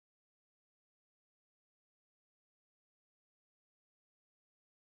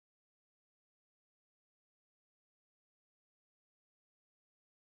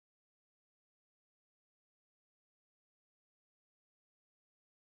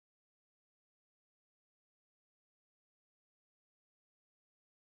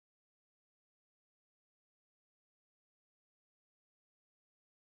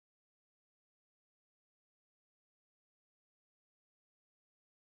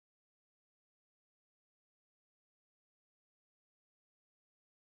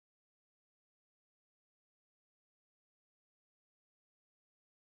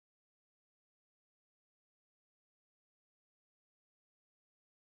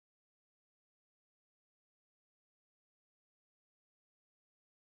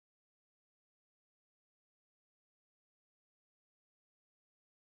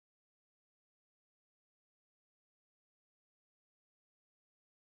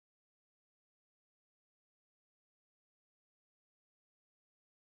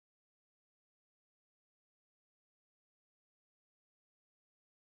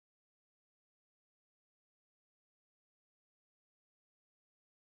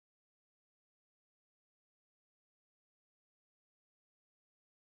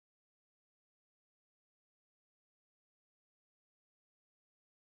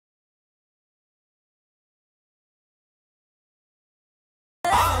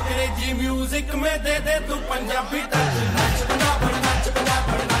Music में दे दे तू Punjabi touch नच पंजाब नच पंजाब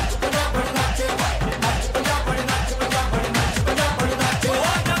नच पंजाब नच नच पंजाब नच पंजाब नच पंजाब नच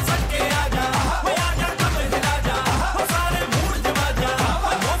आजा सके आजा कब हिला जा सारे मूड जमा जा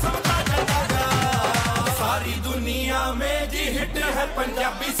मौसम ताजा ताजा सारी दुनिया में जी हिट है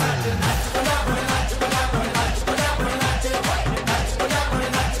पंजाबी सच नच पंजाब नच पंजाब नच पंजाब नच नच पंजाब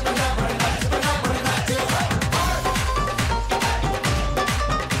नच पंजाब नच पंजाब नच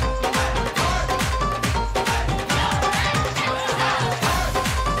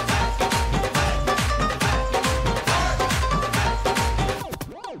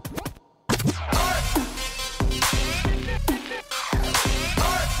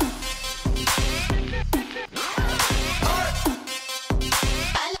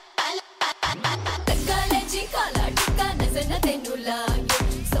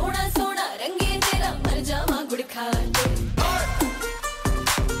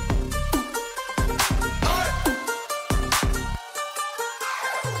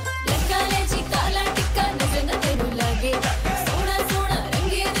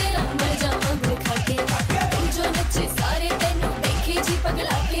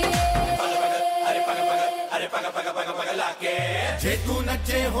जे तू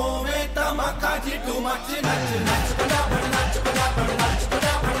नचे होवे तमाका जी too much Nach Nach Punjab Nach Punjab Nach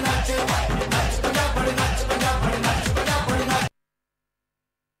Punjab Nach Nach Punjab Nach Punjab Nach Punjab Nach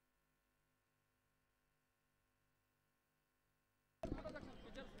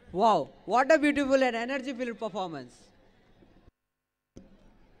Wow, what a beautiful and energy-filled performance.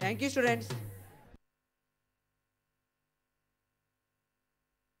 Thank you, students.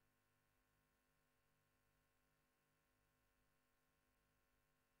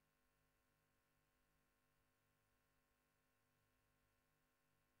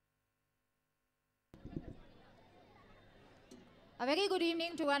 A very good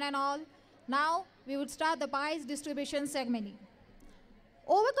evening to one and all. Now we would start the prize distribution ceremony.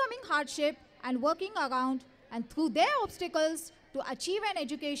 Overcoming hardship and working around and through their obstacles to achieve an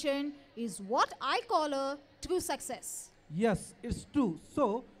education is what I call a true success. Yes, it's true.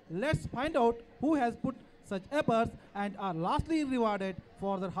 So let's find out who has put such efforts and are lastly rewarded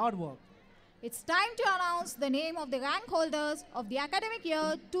for their hard work. It's time to announce the name of the rank holders of the academic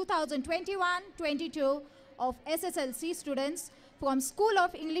year 2021-22 of SSLC students from School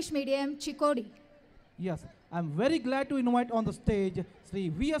of English Medium, Chikodi. Yes, I'm very glad to invite on the stage Sri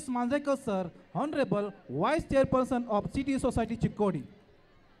V.S. Manjekar sir, Honorable Vice Chairperson of City Society Chikodi.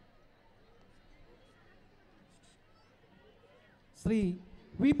 Sri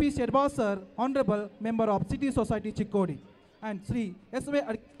V.P. Shedba sir, Honorable Member of City Society Chikodi. And Sri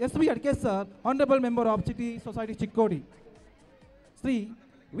S.V. Adke sir, Honorable Member of City Society Chikodi. Sri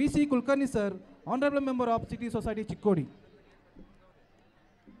V.C. Kulkarni sir, Honorable Member of City Society Chikodi.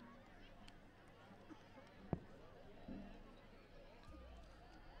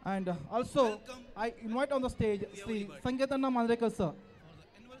 And also, I invite on the stage Sri Sangeetana Manjrekar sir for the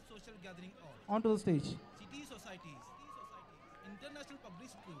annual social gathering of onto the stage. city societies, international public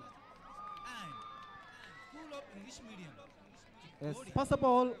school, and School of English Medium. Yes. First of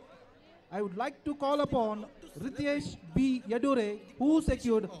all, I would like to call upon Ritesh B. Yadure, who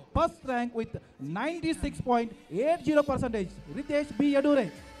secured first rank with 96.80%. Ritesh B.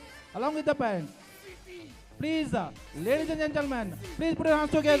 Yadure, along with the parents. Please, ladies and gentlemen, please put your hands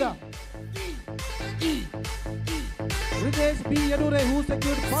together. Ritesh B. Yadure, who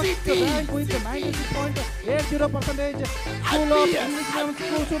secured first rank with 96.80%. School of English Medium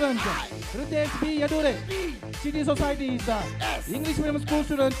School students. Ritesh B. Yadure, City Society is the English Medium School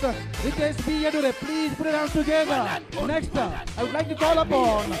students. Ritesh B. Yadure, please put your hands together. Next, I would like to call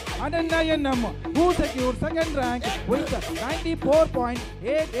upon Ananya NM, who secured second rank with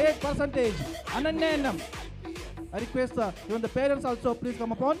 94.88%. Ananya NM. I request even the parents also please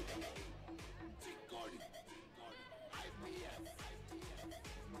come upon.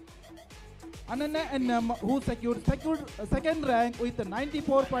 Ananya NM, who secured second rank with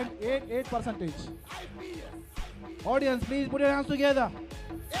 94.88%. Audience, please put your hands together.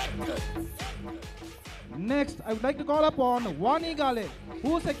 Next, I would like to call upon Wani Gale,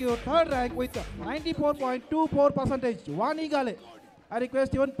 who secured third rank with 94.24%. Wani Gale. I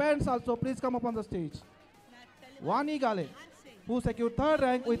request even parents also please come up on the stage. Wani Gale, who secured third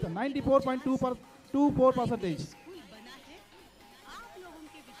rank with 94.24%.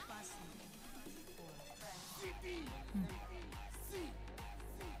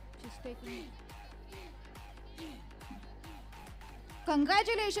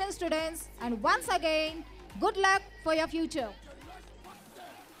 Congratulations, students, and once again, good luck for your future.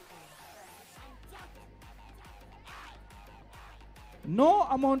 No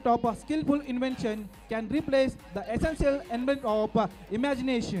amount of skillful invention can replace the essential element of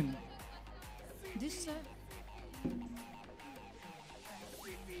imagination. This, sir.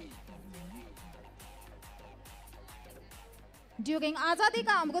 During Azadi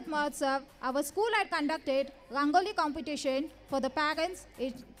Ka Amrit Mahotsav, our school had conducted Rangoli competition for the parents,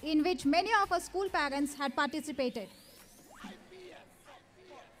 in which many of our school parents had participated.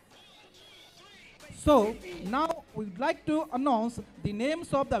 So now we'd like to announce the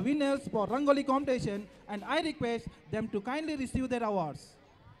names of the winners for Rangoli competition, and I request them to kindly receive their awards.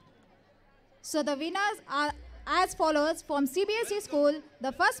 So the winners are as follows from CBSE school.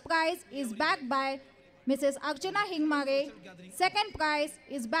 The first prize is backed by Mrs. Archana Hingmare. Second prize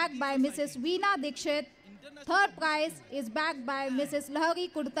is backed by Mrs. Veena Dikshit. Third prize is backed by Mrs. Lahari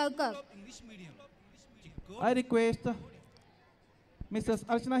Kurtarkar. English medium. I request Mrs.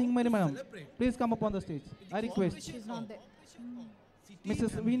 Archana Hingmare madam, please come up on the stage. I request She's not there.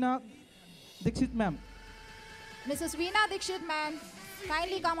 Mrs. Veena Dikshit ma'am. Mrs. Veena Dikshit, ma'am,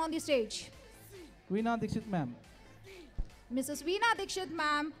 kindly come on the stage. Veena Dikshit ma'am. Mrs. Veena Dikshit,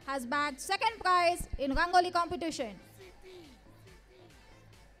 ma'am, has bagged second prize in Rangoli competition.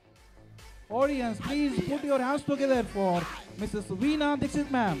 Audience, please put your hands together for Mrs. Veena Dikshit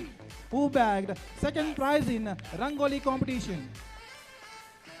ma'am, who bagged second prize in Rangoli competition.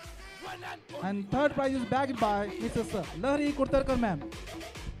 And third prize is bagged by Mrs. Lahari Kurtarkar ma'am.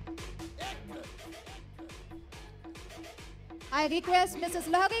 I request Mrs.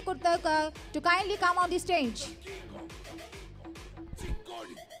 Lahari Kurtarkar to kindly come on the stage.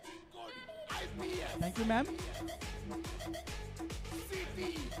 Thank you ma'am.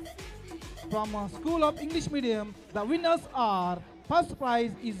 From School of English Medium, the winners are, first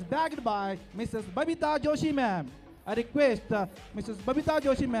prize is bagged by Mrs. Babita Joshi ma'am. I request Mrs. Babita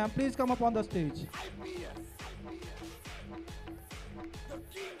Joshi ma'am, please come up on the stage.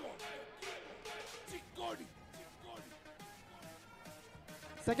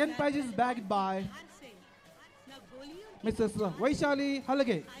 Second prize is bagged by Mrs. Vaishali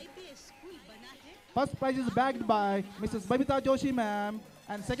Halage. First prize is bagged by Mrs. Babita Joshi ma'am,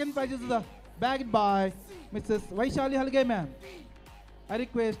 and second prize is bagged by Mrs. Vaishali Halage ma'am. I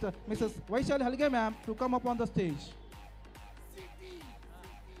request Mrs. Vaishali Halage ma'am to come up on the stage.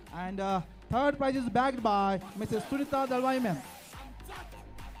 And third prize is bagged by Mrs. Sunita Dalwai ma'am.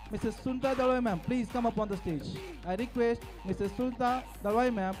 Mrs. Sunita Dalwai ma'am, please come up on the stage. I request Mrs. Sunita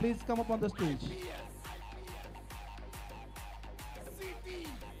Dalwai ma'am, please come up on the stage.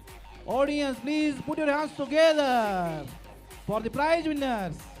 Audience, please put your hands together for the prize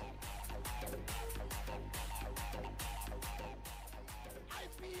winners.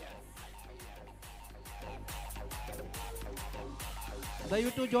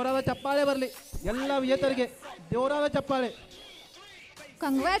 ದಯವಿಟ್ಟು ಜೋರಾದ ಚಪ್ಪಾಳೆ ಬರಲಿ ಎಲ್ಲ ವಿಜೇತರಿಗೆ ಜೋರಾದ ಚಪ್ಪಾಳೆ.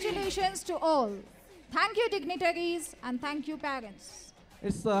 Congratulations to all. Thank you, dignitaries, and thank you, parents.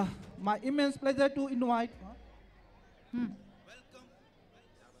 It's my immense pleasure to invite.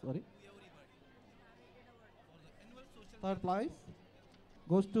 Sorry. Third prize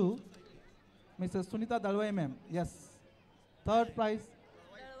goes to Mrs. Sunita Dalwai ma'am. Yes. Third prize,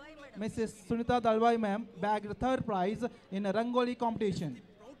 Mrs. Sunita Dalwai ma'am bagged third prize in a Rangoli competition.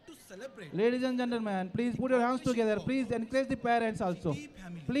 Proud to celebrate. Ladies and gentlemen, please put your hands together. Please encourage the parents also.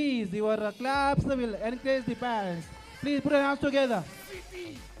 Please, your claps will encourage the parents. Please put your hands together.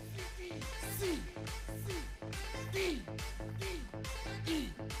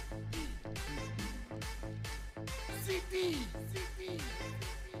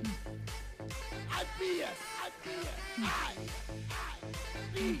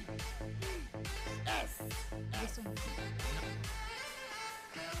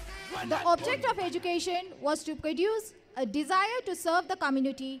 The object of education was to produce a desire to serve the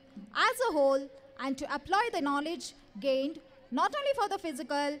community as a whole and to apply the knowledge gained not only for the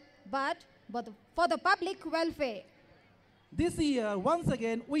physical but for the public welfare. This year, once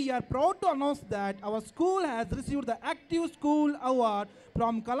again, we are proud to announce that our school has received the Active School Award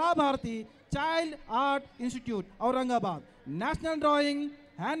from Kalabharati Child Art Institute, Aurangabad, National Drawing,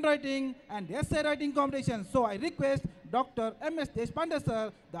 Handwriting and Essay Writing Competition. So I request Dr. M.S. Deshpande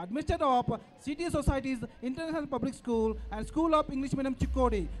sir, the administrator of City Society's International Public School and School of English Medium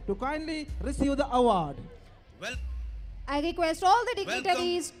Chikodi, to kindly receive the award. Well, I request all the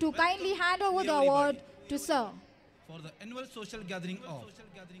dignitaries to kindly hand over the award to sir. for the annual social gathering of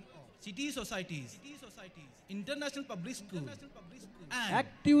City Societies, International Public School, and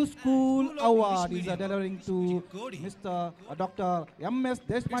Active School School of Award English is Medium, delivering to Chikodi. Mr. Dr. M.S.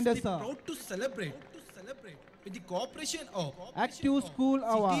 Deshpande It's sir. proud to celebrate with the cooperation of Active School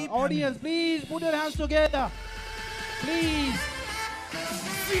Award. City Audience, please put your hands together. Please.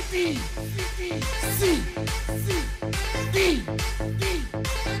 City, C, D,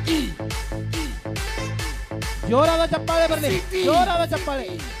 E. ಜೋರಾದ ಚಪ್ಪಾಳೆ ಬರಲಿ, ಜೋರಾದ ಚಪ್ಪಾಳೆ.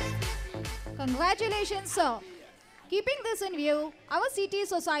 Congratulations, sir. Keeping this in view, our CT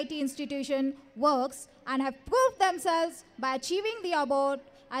Society institution works and have proved themselves by achieving the award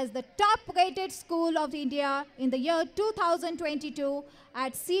as the top-rated school of India in the year 2022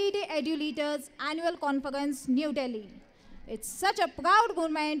 at CED EduLeaders Annual Conference, New Delhi. It's such a proud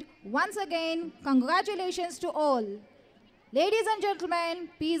moment. Once again, congratulations to all. Ladies and gentlemen,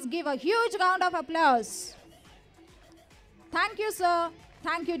 please give a huge round of applause. Thank you, sir.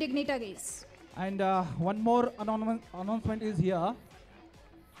 Thank you, dignitaries. And one more announcement is here.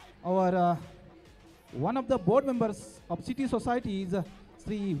 Our one of the board members of City Society is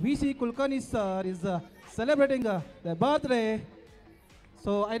Sri V.C. Kulkarni sir is celebrating their birthday.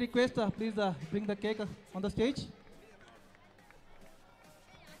 So I request please bring the cake on the stage.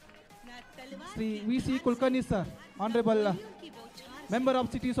 Sri V.C. Kulkarni sir, honorable member of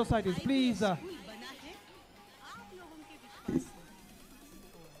City Societies, please.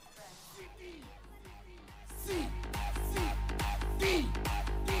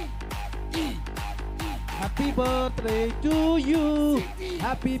 Happy birthday to you.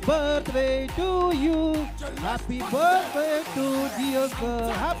 Happy birthday to you. Happy birthday to dear sir.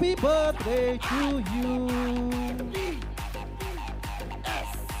 Happy birthday to you.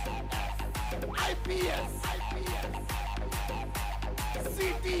 IPS,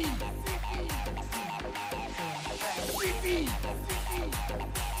 CT,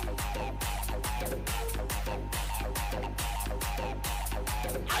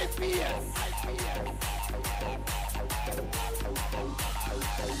 IPS.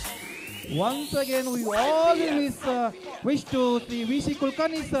 Once again, we always wish to Sri V.C.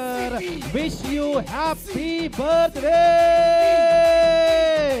 Kulkarni sir, wish you happy birthday.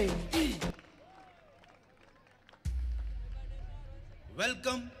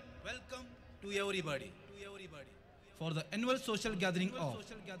 Welcome to everybody for the annual social gathering of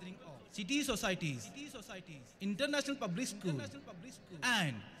City Societies, International Public School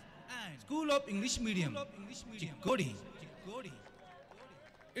and School of English Medium, Chikodi.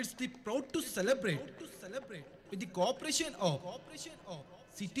 It's the proud to celebrate with the cooperation of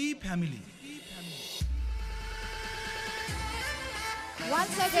City family.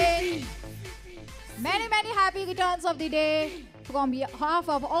 Once again, many happy returns of the day from behalf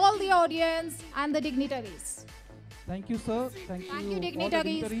of all the audience and the dignitaries. Thank you, sir. Thank Thank you, you, all the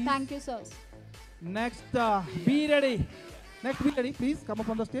dignitaries. Thank you, sirs. Next, be ready. Next, be ready. Please come up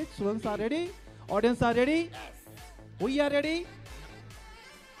on the stage. Students are ready. Audience are ready. We are ready.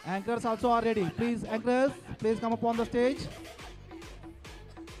 Anchors also are ready. Please, anchors, please come up on the stage.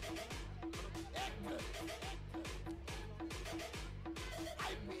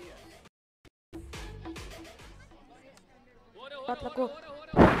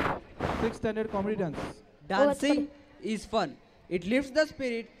 Sixth standard comedy dance. Dancing is fun. It lifts the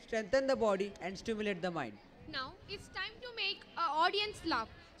spirit, strengthens the body, and stimulates the mind. Now it's time to make our audience laugh.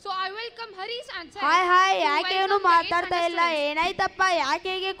 So I welcome Harish and Sir. Hi hi to ಯಾಕೆ ಏನು welcome the ಮಾತಾಡ್ತಾ 800 ಇಲ್ಲ students. ಏನಾಯ್ತಪ್ಪ ಯಾಕೆ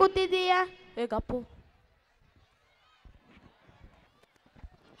ಹೀಗೆ ಕೂತಿದ್ದೀಯಾ ಏ ಗಪ್ಪು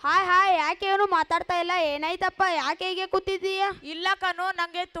hi hi ಯಾಕೆ ಏನು ಮಾತಾಡ್ತಾ ಇಲ್ಲ ಏನಾಯ್ತಪ್ಪ ಯಾಕೆ ಹೀಗೆ ಕೂತಿದ್ದೀಯಾ ಇಲ್ಲ ಕಣೋ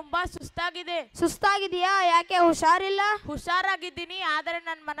ನಂಗೆ ತುಂಬಾ ಸುಸ್ತಾಗಿದೆ. ಸುಸ್ತಾಗಿದೆಯಾ ಯಾಕೆ ಹುಷಾರಿಲ್ಲ ಹುಷಾರಾಗಿದ್ದೀನಿ ಆದರೆ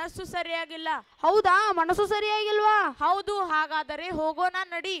ನನ್ನ ಮನಸ್ಸು ಸರಿಯಾಗಿಲ್ಲ. ಹೌದಾ ಮನಸ್ಸು ಸರಿಯಾಗಿಲ್ವಾ ಹೌದು, ಹಾಗಾದರೆ ಹೋಗೋಣ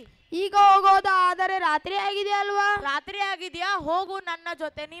ನಡಿ. ಈಗ ಹೋಗೋದಾ ಆದರೆ ರಾತ್ರಿ ಆಗಿದೆ ಅಲ್ವಾ ರಾತ್ರಿ ಆಗಿದ್ಯಾ, ಹೋಗು ನನ್ನ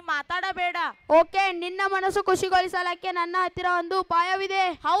ಜೊತೆ, ನೀ ಮಾತಾಡಬೇಡ. ಓಕೆ ನಿನ್ನ ಮನಸ್ಸು ಖುಷಿಗೊಳಿಸಲಕ್ಕೆ ನನ್ನ ಹತ್ತಿರ ಒಂದು ಉಪಾಯವಿದೆ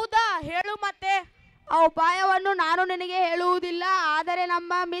ಹೌದಾ, ಹೇಳು ಮತ್ತೆ. ಆ ಉಪಾಯವನ್ನು ನಾನು ನಿನಗೆ ಹೇಳುವುದಿಲ್ಲ ಆದರೆ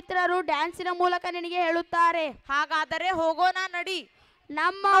ನಮ್ಮ ಮಿತ್ರರು ಡ್ಯಾನ್ಸಿನ ಮೂಲಕ ನಿನಗೆ ಹೇಳುತ್ತಾರೆ ಹಾಗಾದರೆ ಹೋಗೋಣ ನಡಿ.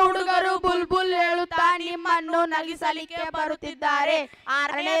 ನಮ್ಮ ಹುಡುಗರು ಬುಲ್ಬುಲ್ ಹೇಳುತ್ತಾ ನಿಮ್ಮನ್ನು ನಗಿಸಲಿಕ್ಕೆ ಬರುತ್ತಿದ್ದಾರೆ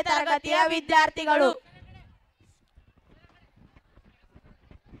 6ನೇ ತರಗತಿಯ ವಿದ್ಯಾರ್ಥಿಗಳು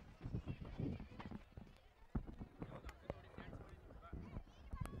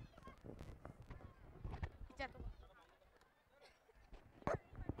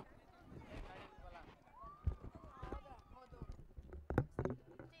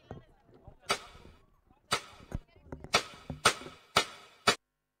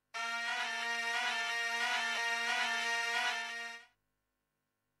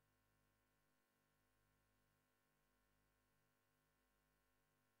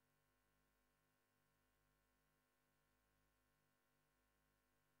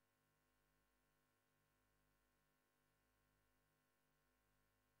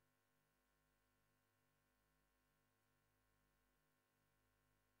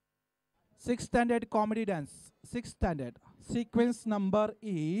 6th standard comedy dance. 6th standard. Sequence number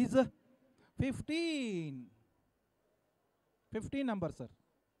is 15. 15 number, sir.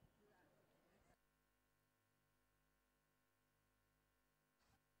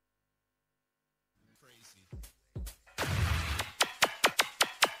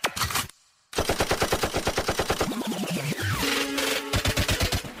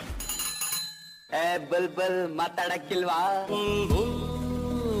 ಬಲ್ಬಲ್ ಮಾತಾಡಕ್ಕಿಲ್ವಾ?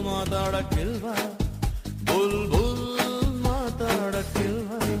 ಮಾತಾಡಕ್ಕಿಲ್ವಾ? Bulbul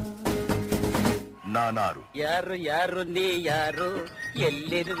ಮಾತಾಡಕ್ಕಿಲ್ವಾ? ನಾನಾರು? ಯಾರು ನೀ ಯಾರು?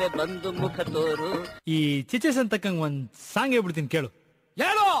 ಎಲ್ಲಿರುವೆ ಬಂದು ಮುಖ ತೋರು. ಈ ಚಿಚೆ ಸಂತಕ್ಕಂಗ್ ಒಂದ್ ಸಾಂಗ್ ಹೇಳ್ಬಿಡ್ತೀನಿ ಕೇಳು.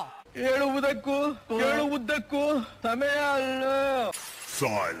 ಹೇಳುವುದಕ್ಕೂ ಸಮಯ ಅಲ್ಲ.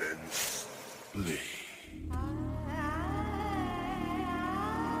 Silence please.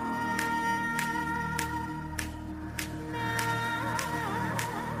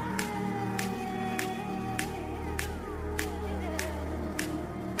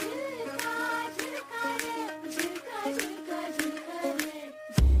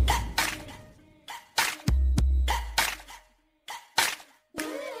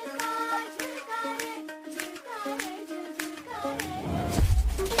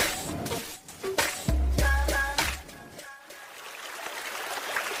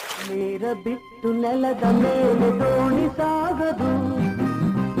 ನೀರ ಬಿಟ್ಟು ನೆಲದ ಮೇಲೆ ದೋಣಿ ಸಾಗದು,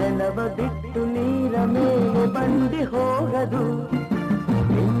 ನೆಲವ ಬಿಟ್ಟು ನೀರ ಮೇಲೆ ಬಂಡಿ ಹೋಗದು.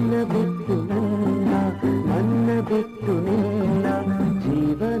 ನಿನ್ನ ಬಿಟ್ಟು ನನ್ನ ಬಿಟ್ಟು ನಿನ್ನ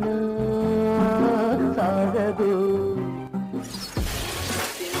ಜೀವನ ಸಾಗದು.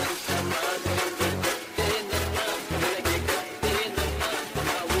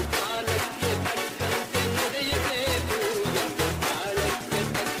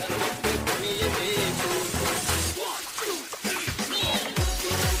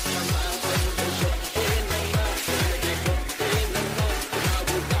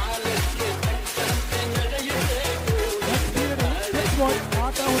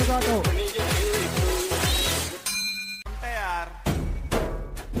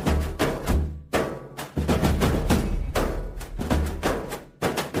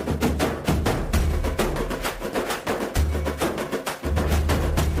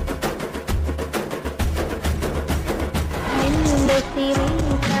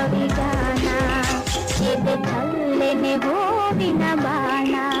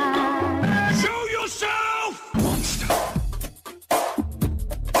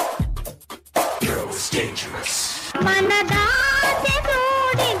 ಮನದಾಸೆ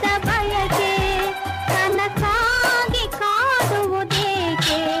ಮೂಡಿದ ಬಯಕೆ ಕನಸಾಗಿ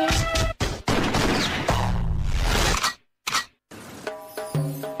ಕಾಡುವುದೇಕೆ?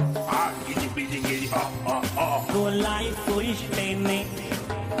 ಲೈಫು ಇಷ್ಟೇನೆ,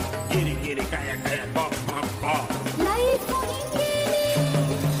 ಗಿರಿ ಗಿರಿ ಕಾಯ ಕಾಯ ಲೈಫು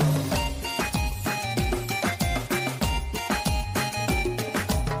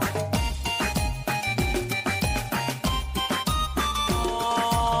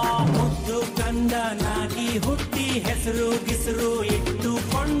ಗಂಡನಾಗಿ ಹುಟ್ಟಿ ಹೆಸರು ಗಿಸರು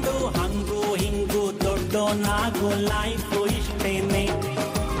ಇಟ್ಟುಕೊಂಡು ಹಂಗು ಹಿಂಗು ದೊಡ್ಡೋನಾಗು ಲೈಫು ಇಷ್ಟೇನೆ.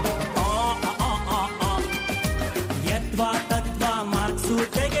 ಯದ್ವಾ ತದ್ವಾ ಮಾರ್ಕ್ಸು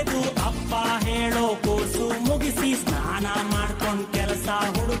ತೆಗೆದು ಅಪ್ಪ ಹೇಳೋ ಕೋರ್ಸು ಮುಗಿಸಿ ಸ್ನಾನ ಮಾಡ್ಕೊಂಡ್ ಕೆಲಸ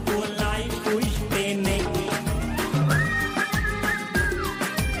ಹುಡುಕು ಲೈಫು ಇಷ್ಟೇನೆ.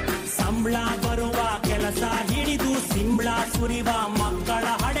 ಸಂಬಳ ಬರುವ ಕೆಲಸ ಹಿಡಿದು ಸಿಂಬಳ ಸುರಿವ ಮಕ್ಕಳ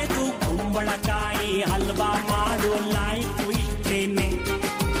ಹಡೆದು ಕುಂಬಳಕಾಯಿ ಹಲ್ವಾ ಮಾಡು ಲೈಫು ಇಷ್ಟೇನೆ.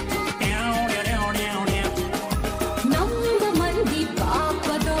 ನಮ್ಮ ಮಂದಿ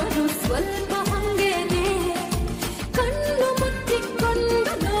ಪಾಪದವರು ಸ್ವಲ್ಪ ಹಂಗೇನೆ, ಕಣ್ಣು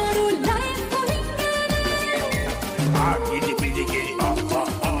ಮುಚ್ಚಿಕೊಂಡು ನೋಡು ಲೈಫು ಹಿಂಗೇನೆ. ಗಿರಿ ಗಿರಿ ಗಿರಿ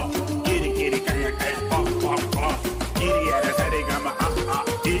ಗಿರಿ ಗಿರಿ ಕಯ ಕಯ ಗಿರಿಯರ ಸರಿಗಮ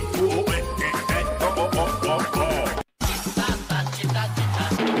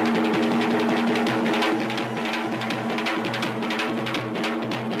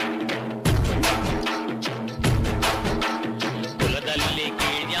ಕುಲದಲ್ಲಿ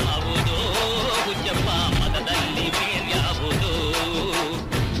ಕೀಳ್ಯಾವುದು ಹುಚ್ಚಪ್ಪ, ಮತದಲ್ಲಿ ಮೇಲ್ಯಾವುದು?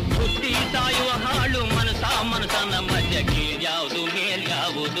 ಬುದ್ಧಿ ಸಾಯುವ ಹಾಳು ಮನಸನ ಮಧ್ಯ ಕೀಳ್ಯಾವುದು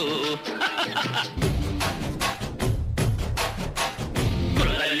ಮೇಲ್ಯಾವುದು?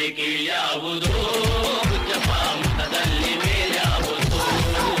 ಕುಲದಲ್ಲಿ ಕೀಳ್ಯಾವುದು ಹುಚ್ಚಪ್ಪ, ಮತದಲ್ಲಿ ಮೇಲ್ಯಾವುದು?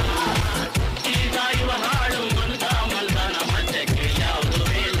 ಬುದ್ಧಿ ಸಾಯುವ ಹಾಳು ಮನಸನ ಮಧ್ಯ ಕೀಳ್ಯಾವುದು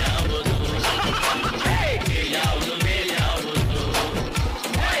ಮೇಲ್ಯಾವುದು? ಕೀಳ್ಯಾವುದು ಮೇಲ್ಯಾವುದು?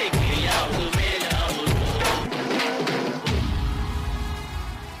 ಕೀಳ್ಯಾವುದು ಮೇಲ್ಯಾವುದು?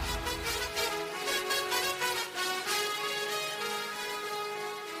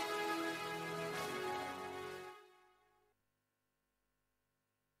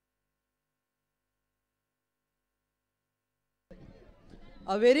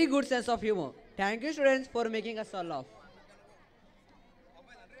 A very good sense of humor. Thank you, students, for making us all laugh.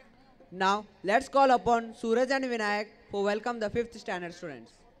 Now, let's call upon Suraj and Vinayak who welcome the 5th standard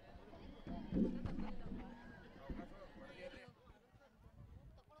students.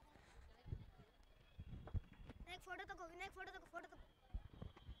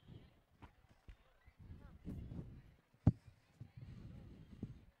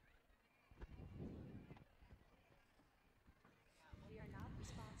 We are not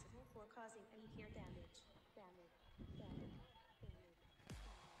responsible for causing any ear damage.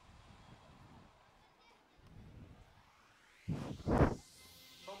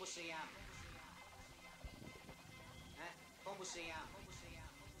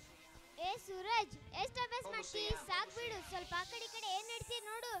 ಏ ಸೂರಜ್ ಎಷ್ಟು ಅಭ್ಯಾಸ ಮಾಡ್ತಿ ಸಾಕ್ ಬಿಡು ಸ್ವಲ್ಪ ಆ ಕಡೆ ಈ ಕಡೆ ಏನ್ ನಡ್ತೀರಿ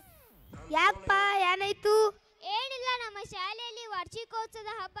ನೋಡು ಯಾಕಪ್ಪ ಏನಾಯ್ತು? ಏನಿಲ್ಲ ನಮ್ಮ ಶಾಲೆಯಲ್ಲಿ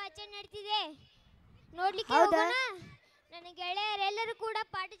ವಾರ್ಷಿಕೋತ್ಸವದ ಹಬ್ಬ ಆಚರಣೆ ನಡೀತಿದೆ ನೋಡ್ಲಿಕ್ಕೆ ಹೌದಾ? ಹೋಗೋಣ ನನ್ನ ಗೆಳೆಯರೆಲ್ಲರೂ ಕೂಡ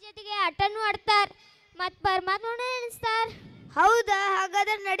ಪಾಠ ಜೊತೆಗೆ ಆಟನೂ ಆಡ್ತಾರೆ ಮತ್ ಪರಮಾತ್ಮನ ನೆನೆಸ್ತಾರೆ ಹೌದಾ?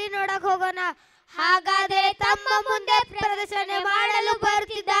 ಹಾಗಾದ್ರೆ ನಡಿ ನೋಡಕ್ ಹೋಗೋಣ. ಹಾಗಾದ್ರೆ ತಮ್ಮ ಮುಂದೆ ಪ್ರದರ್ಶನ ಮಾಡಲು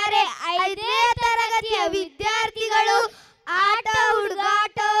ಬರುತ್ತಿದ್ದಾರೆ 5ನೇ ತರಗತಿಯ ವಿದ್ಯಾರ್ಥಿಗಳು. ಆಟ,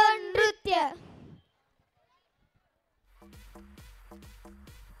 ಹುಡುಗಾಟ, ನೃತ್ಯ.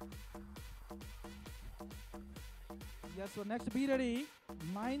 Yes, so next be ready.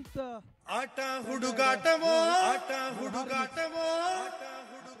 9th. ಆಟ ಹುಡುಗಾಟವೋ ಆಟ ಹುಡುಗಾಟವೋ ಆಟ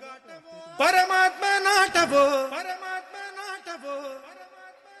ಹುಡುಗಾಟವೋ ಪರಮಾತ್ಮ ನಾಟವೋ ಪರಮಾತ್ಮ ನಾಟವೋ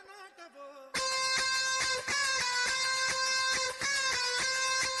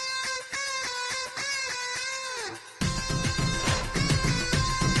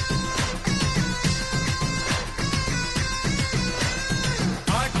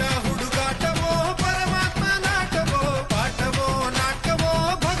ಆಟ ಹುಡುಗಾಟವೋ ಪರಮಾತ್ಮ ನಾಟವೋ ಪಾಠವೋ ನಾಟವೋ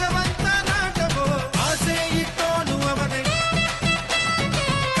ಭಗವಂತ ನಾಟವೋ ಆಸೆ ಇಟ್ಟೋನು ಅವನೇ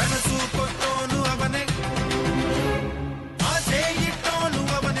ಕನಸು ಕೊಟ್ಟೋನು ಅವನೇ ಆಸೆ ಇಟ್ಟೋನು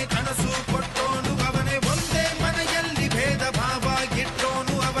ಅವನೇ ಕನಸು ಕೊಟ್ಟೋನು ಅವನೇ ಒಂದೇ ಮನೆಯಲ್ಲಿ ಭೇದ ಭಾವ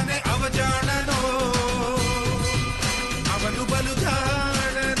ಇಟ್ಟೋನು ಅವನೇ ಅವಜಾಣನೋ ಅವನು ಬಲು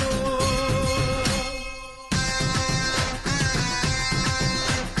ಜಾಣನೋ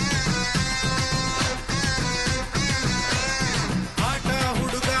ಆಟ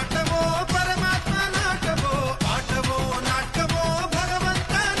ಹುಡುಗಾಟವೋ ಪರಮಾತ್ಮ ನಾಟವೋ ಆಟವೋ ನಾಟವೋ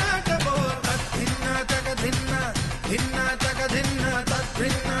ಭಗವಂತ ನಾಟವೋ ತದ್ಭಿನ್ನ ತಗಧಿನ್ನ ಭಿನ್ನ ತಗಧಿನ್ನ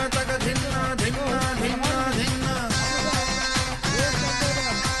ತದ್ಭಿನ್ನ ತಗಧಿನ್ನ ಧಿನ್ನ ಭಿನ್ನ ಭಿನ್ನ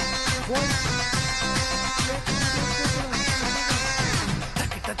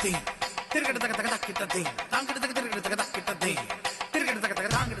ತಕ್ಕಿಟ್ಟತಿ ತಿರುಗಡ ತಗ ತಗ ತಕ್ಕಿಟ್ಟತಿ ತಾಂಗಿಡ ತಗ ತಿರುಗಡ ತಗ ತಕ್ಕಿಟ್ಟತಿ ತಿರುಗಡ ತಗ ತಗ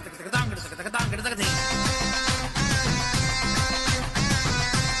ತಾಂಗಿಡ ತಗ ತಗ ತಾಂಗಿಡ ತಗ ತಗ ತಾಂಗಿಡ ತಗದಿ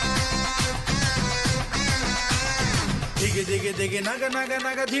ದಿಗಿ ದಿಗಿ ದಿಗಿ ನಗ ನಗ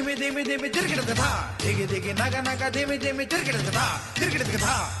ನಗ ಧಿಮಿ ಧಿಮಿ ಧಿಮಿ ತಿರುಗಿಡದ ಧಾ ದಿಗಿ ದಿಗಿ ನಗ ನಗ ಧಿಮಿ ಧಿಮಿ ತಿರುಗಿಡದ ಧಾ ತಿರುಗಿಡದ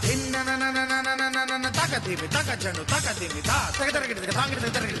ಧಾ ಹಿನ್ನ ನನ ನನ ನನ ನನ ತಕ ಧಿಮಿ ತಕ ಚಂಡು ತಕ ಧಿಮಿ ಧಾ ತಗ ತರಗಿಡದ ತಾಂಗಿಡ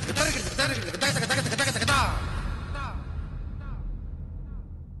ತಗ ತರಗಿಡದ ತರಗಿಡದ ತರಗಿಡದ ತಗ ತಗ ತಗ ತಗ ತಗ ಧಾ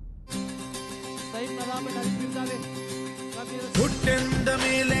Side Nadam and Arif Mirzade. ಹುಟ್ಟೆಂದ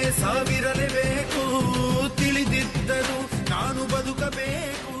ಮೇಲೆ ಸಾವಿರಲೇಬೇಕು ತಿಳಿದಿದ್ದರು ನಾನು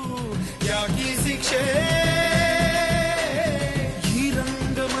ಬದುಕಬೇಕು ಯಾಕೀ ಶಿಕ್ಷೆ ಈ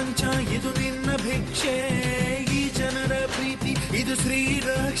ರಂಗಮಂಚ ಇದು ನಿನ್ನ ಭಿಕ್ಷೆ ಈ ಜನರ ಪ್ರೀತಿ ಇದು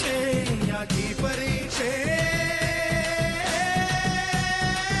ಶ್ರೀರಕ್ಷೆ ಯಾಕೀ ಪರೀಕ್ಷೆ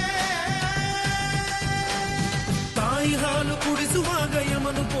ತಾಯಿ ಹಾಲು ಕುಡಿಸುವಾಗ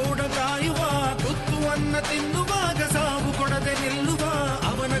ಯಮನು ಕೋಡ ಕಾಯುವ ತುತ್ತುವನ್ನ ತಿನ್ನುವಾಗ ಸಾವು ಕೊಡದೆ ನಿಲ್ಲುವ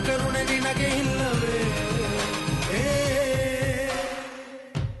ಅವನ ಕರುಣೆ ನಿನಗೆ ಇಲ್ಲವೇ ಹೇ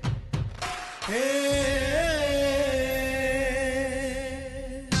ಹೇ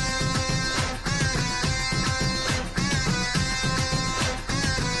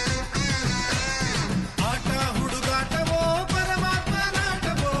ಆಟ ಹುಡುಗಾಟವೋ ಪರಮಾತ್ಮ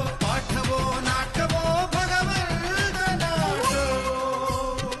ನಾಟವೋ ಪಾಠವೋ ನಾಟವೋ ಭಗವಂತ ನಾಟವೋ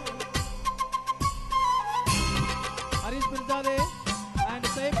Arif Mirzade and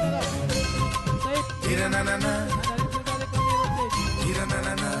Saif Nadam. Saif ಹಿರನನನ and Arif Mirzade come here on stage.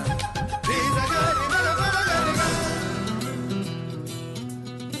 ಹಿರನನನ ರೀಸಗರಿ ನರಗರಗರಿಗ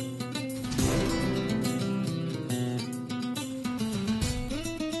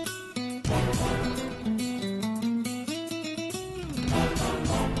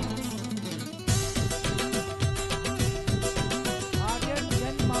Aryan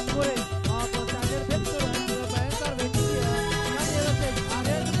Jen Mangure of Standard 5th student. The parents are waiting here. Come here on stage.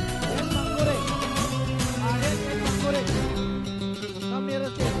 Aryan Jen Mangure. Aryan Jen Mangure. Come here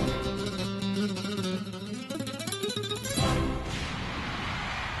on stage.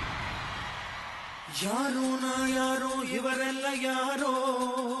 ಇವರೆಲ್ಲ ಯಾರೋ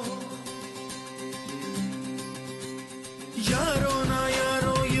ಯಾರೋ ನಾ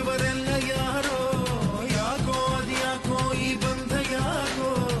ಯಾರೋ ಇವರೆಲ್ಲ ಯಾರೋ ಯಾಕೋ ಅದ್ಯಾಕೋ ಈ ಬಂಧ ಯಾಕೋ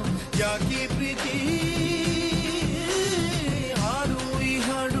ಯಾಕಿ ಪ್ರೀತಿ ಹಾಡು ಈ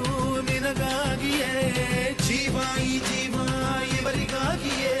ಹಾಡು ನಿನಗಾಗಿಯೇ ಜೀವ ಈ ಜೀವ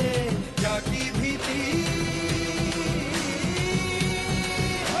ಇವರಿಗಾಗಿಯೇ ಯಾಕಿ ಭೀತಿ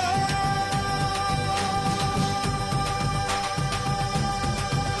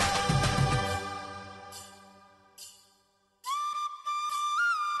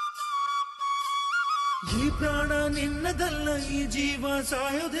ಈ ಪ್ರಾಣ ನಿನ್ನದಲ್ಲ ಈ ಜೀವ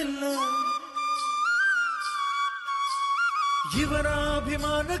ಸಾಯೋದಿಲ್ಲ ಇವರ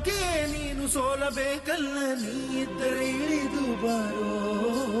ಅಭಿಮಾನಕ್ಕೆ ನೀನು ಸೋಲಬೇಕಲ್ಲ ನೀ ಇದ್ದರೆ ಇಳಿದು ಬಾರೋ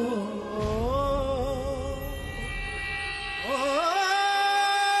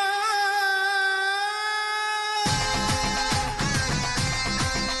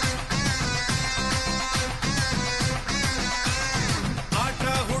ಆಟ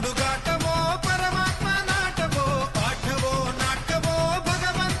ಹುಡುಗಾಟವೋ ಪರಮಾತ್ಮ ನಾಟವೋ ಪಾಠವೋ ನಾಟವೋ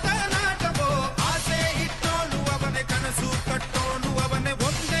ಭಗವಂತ ನಾಟವೋ ಆಸೆ ಇಟ್ಟೋನು ಅವನೇ ಕನಸು ಕಟ್ಟೋನು ಅವನೇ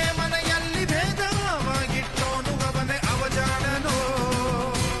ಒಂದೇ ಮನೆಯಲ್ಲಿ ಭೇದವಾಗಿಟ್ಟೋನು ಅವನೇ ಅವಜಾಡನೋ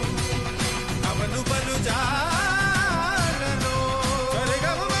ಅವನು ಬಲು ಜಾಣನೋ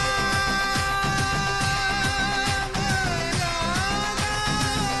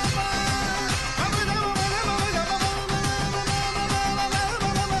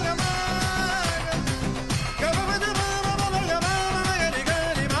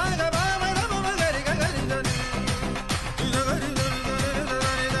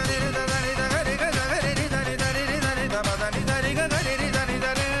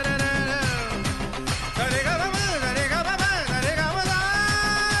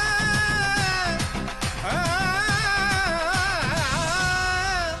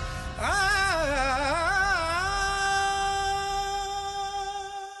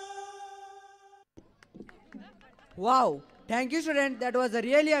Wow, thank you student, that was a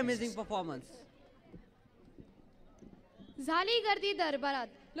really amazing performance. झाली गर्दी दरबारात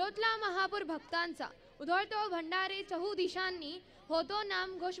लोटला महापूर भक्तांचा उधळतो भंडारे चहू दिशांनी होतो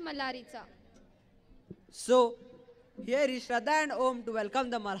नाम Ghosh मल्हारीचा. So, here is Shraddha and Om to welcome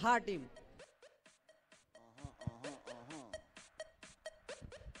the Malhar team.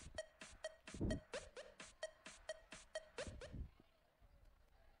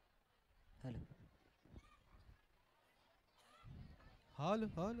 Hello,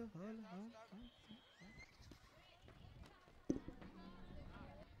 hello, hello,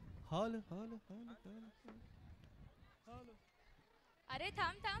 hello, hello, hello. अरे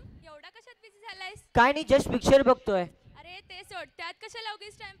थांब थांब एवढा कशात बिझी झालायस? काय नाही, जस्ट पिक्चर बघतोय. अरे ते सोड, त्यात कशाला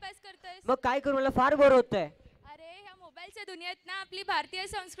उगीच टाइमपास करतोयस? मग काय करू, मला फार बोर होतंय. अरे ह्या मोबाईलच्या दुनियेत ना आपली भारतीय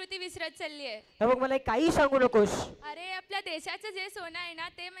संस्कृती विसरत चालली आहे. मग मला काही सांगू नकोस. अरे आपल्या देशाचं जे सोनं आहे ना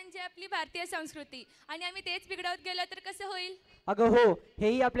ते म्हणजे आपली भारतीय संस्कृती आणि आम्ही तेच बिघडवत गेलो तर कसं होईल? अगं हो,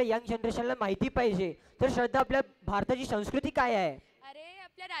 हेही आपल्या यंग जनरेशनला माहिती पाहिजे. तर श्रद्धा, आपल्या भारताची संस्कृती काय आहे? अरे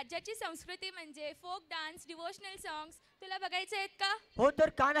आपल्या राज्याची संस्कृती म्हणजे फोक डान्स, डिवोशनल सॉंग्स. तुला बघायचे आहेत का? हो, तर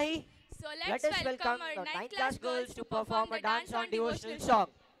का नाही? So Let us welcome the 9th class girls to perform a dance on devotional song.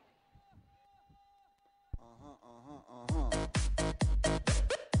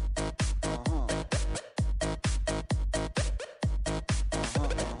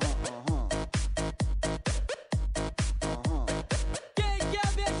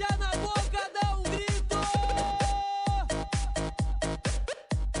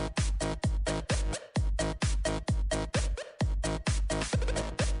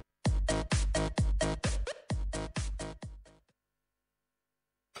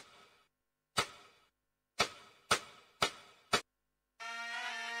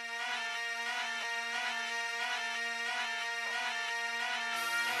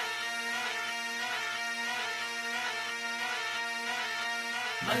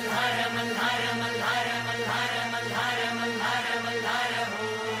 Malhar Malhar Malhar Malhar Malhar Malhar Malhar हो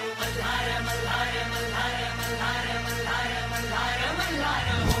मल्हार मल्हार मल्हार मल्हार मल्हार मल्हार मल्हार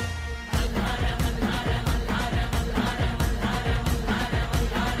हो मल्हार मल्हार मल्हार मल्हार मल्हार मल्हार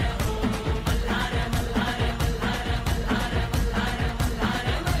मल्हार हो मल्हार मल्हार मल्हार मल्हार मल्हार मल्हार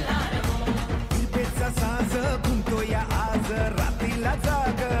मल्हार हो. इरबेचा साज घुमतो या आज रात्रीला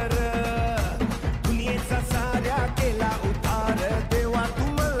जागर दुनियेचा साऱ्या केला उतार देवा तू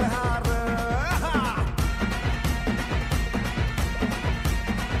मल्हार.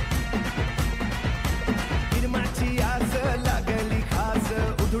 निर्माची आस लागली खास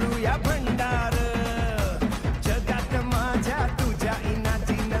उधळूया भंडार जगात माझ्या तुझ्या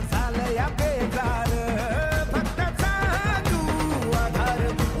इनाजीन झालं या बेजार भक्ताचा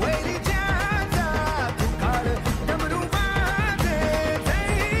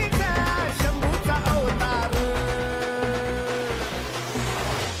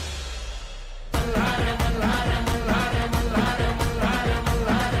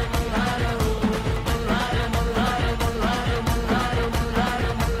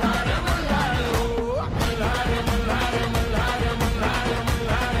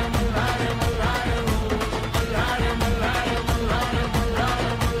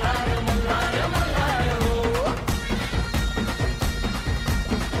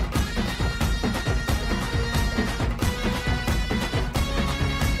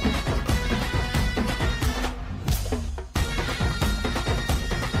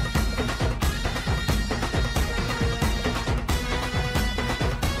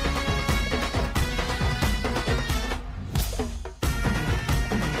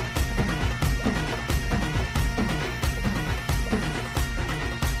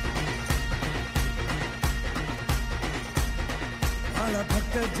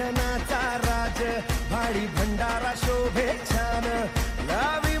भक्त जनाचा राज भाडी भंडारा शोभे छान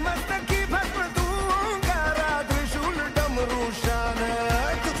लावी मस्तकी भस्म तुंगारा त्रिशूल डमरू शान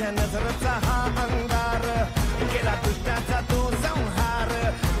तुझ्या नजरचा हा अंगार केला दुष्टाचा तो संहार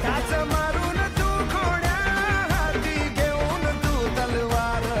त्याच मारून तू घोड्या हाती घेऊन तू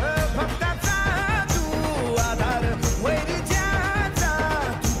तलवार भक्ताचा तू आधार वैरिच्याचा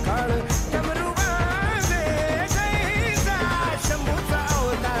तू काळ डमरू वाजे जैसा शंभूचा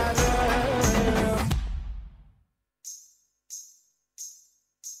अवतार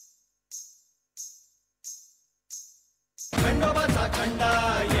खंडोबाचा खंडा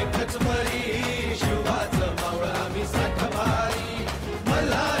एकच परी शिवाचं मावळ आम्ही साठभारी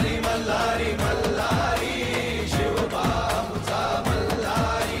मल्हारी मल्हारी मल्हारी शिवबामुचा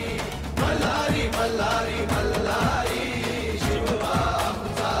मल्हारी मल्हारी मल्हारी मल्हारी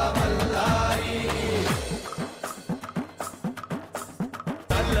शिवबामुचा मल्हारी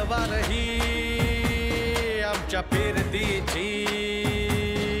तलवार ही आमच्या पेरदीची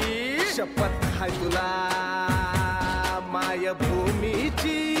शपथ हाय तुला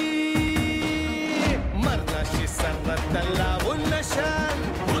मायभूमीची मरणाशी सर्वत लावून नशान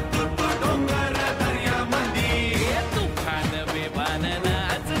डोंगर दर्यामंदी तुफान वेबान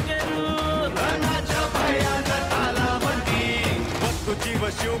नाच करू रणाच्या भयात तालावंदी बघतो जीव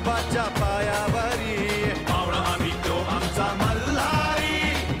शिवबाच्या पायावरी मावळा आम्ही तो आमचा मल्हारी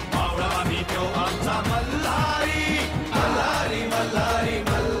मावळा आम्ही तो आमचा मल्हारी मल्हारी मल्हारी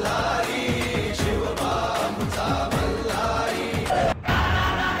मल्हारी शिवबामुचा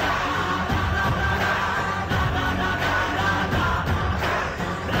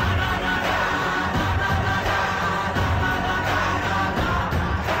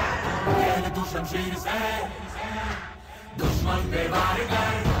शमशीर से दुश्मन पे वार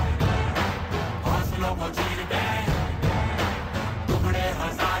कर हौसलों को चीर के टुकड़े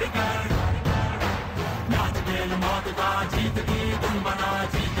हजार कर नाच खेल मौत का जीत की धुन बना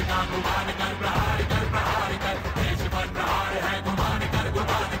जीत का गुमान कर प्रहार देश पर प्रहार है गुमान कर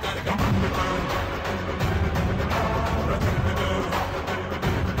घमंड कर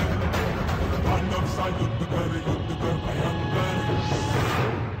मानव सा युद्ध कर भयंकर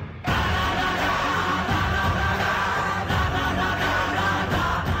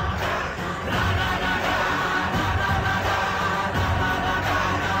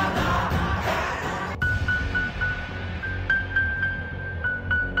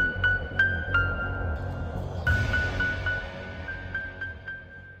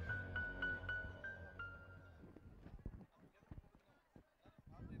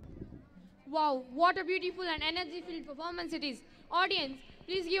Wow, what a beautiful and energy-filled performance it is. Audience,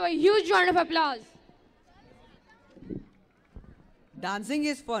 please give a huge round of applause. Dancing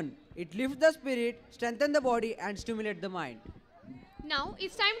is fun. It lifts the spirit, strengthens the body and stimulates the mind. Now,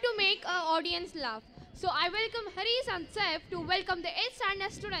 it's time to make our audience laugh. So I welcome Haris and Saif to welcome the 8th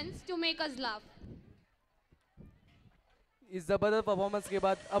standard students to make us laugh. इस जबरदस्त performance के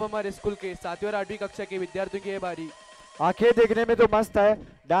बाद अब हमारे school के 7वीं और 8वीं कक्षा के विद्यार्थियों की है बारी। आंखें देखने में तो मस्त है,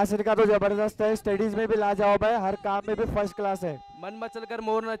 डांस इनका तो जबरदस्त है, स्टडीज में भी लाजवाब है, हर काम में भी फर्स्ट क्लास है। मन मचल कर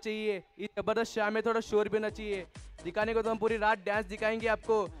मोड़ना चाहिए, इस जबरदस्त शाम में थोड़ा शोर भी होना चाहिए। दिखाने को तो हम पूरी रात डांस दिखाएंगे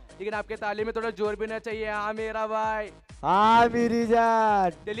आपको, लेकिन आपके ताली में थोड़ा जोर भी होना चाहिए। हाँ मेरा भाई, हाँ मेरी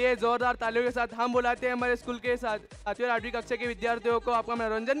जान। चलिए जोरदार तालियों के साथ हम बुलाते हैं हमारे स्कूल के 7वीं और 8वीं कक्षा के विद्यार्थियों को आपका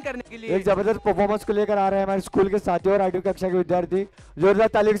मनोरंजन करने के लिए। एक जबरदस्त परफॉर्मेंस को लेकर आ रहे हैं हमारे स्कूल के 7वीं और 8वीं कक्षा के विद्यार्थी। जोरदार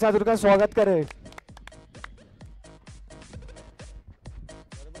ताली के साथ उनका स्वागत करें।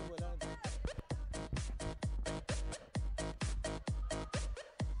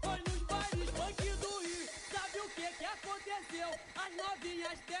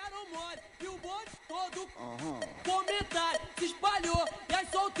 Comentário se espalhou e as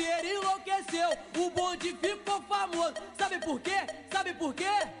solteiras enlouqueceu. O bonde ficou famoso. Sabe por quê? Sabe por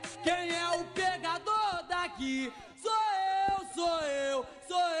quê? Quem é o pegador daqui? Sou eu, sou eu,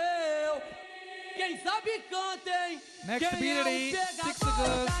 sou eu. Quem sabe canta, hein? Next Quem ability, é o 6 pegador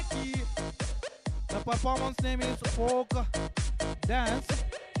girls. daqui? The performance name is folk dance.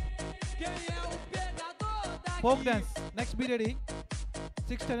 Quem é o pegador daqui? Folk dance. Next ability,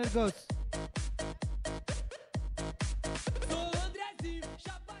 6 standard girls.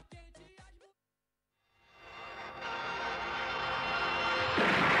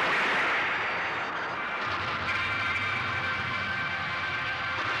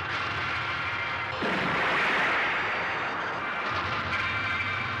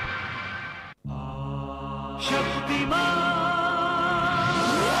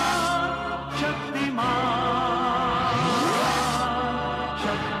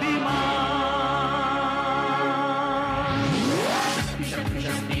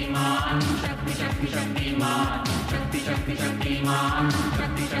 शक्ति शक्तिमान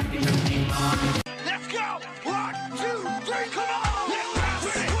शक्ति शक्ति Shaktimaan Let's go 1 2 3 come on let's bounce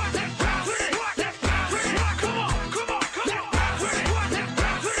with it let's bounce with it let's bounce with it come on come on come on let's bounce with it let's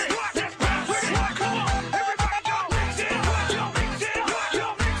bounce with it let's bounce with it come on everybody go mix it yo mix it yo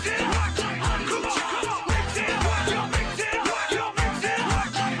mix it come on mix it yo mix it yo mix it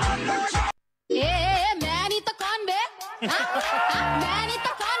ए मैं नहीं तो कौन बे हाँ? मैं नहीं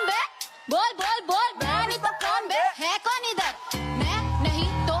तो कौन बे बोल बोल बोल मैं नहीं तो कौन बे है कौन इधर मैं नहीं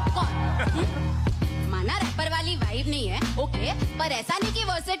तो कौन माना रैपर वाली वाइब नहीं है ओके पर ऐसा नहीं कि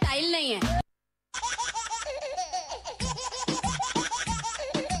वर्सेटाइल नहीं है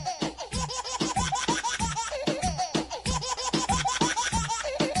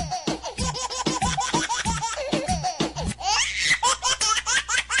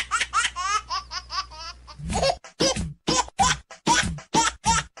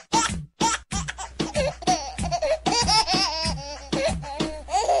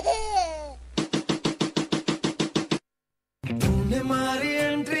तूने मारी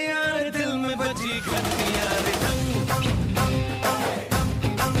एंट्री यार दिल में बजी घंटी यार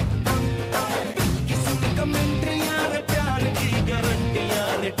किसी ने कमेंट्री यार प्यार की गारंटी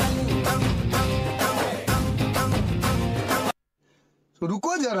यार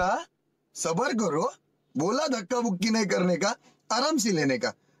रुको जरा सबर करो बोला धक्का बुक्की नहीं करने का आराम से लेने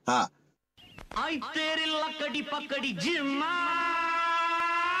का हाँ आई तेरी लकड़ी पकड़ी जिम्मा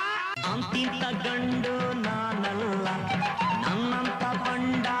अंतिंತ ಗಂಡು ನಾನಲ್ಲ ನನ್ನಂತ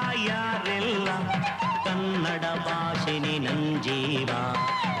ಬಂಡ ಯಾರೆಲ್ಲ ಕನ್ನಡ ಭಾಷೆನಿ ನನ್ ಜೀವ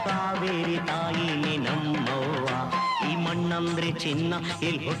ಕಾವೇರಿ ತಾಯಿನಿ ನಮ್ಮವ್ವ ಈ ಮಣ್ಣಂದ್ರೆ ಚಿನ್ನ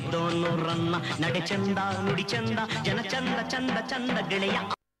ಇಲ್ಲಿ ಹುಟ್ಟೋನು ರನ್ನ ನಡೆ ಚಂದ ನುಡಿ ಚಂದ ಜನ ಚಂದ ಚಂದ ಚಂದ ಗೆಳೆಯ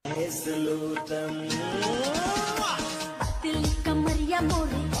दिल कमरिया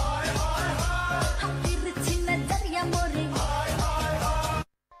मोरे तिरछी नजरिया मोरे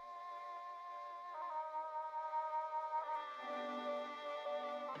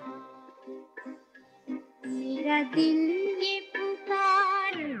मेरा दिल ये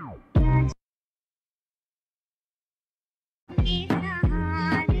पुकार के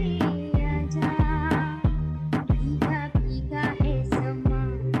सहारे आजा भीगा भीगा है समा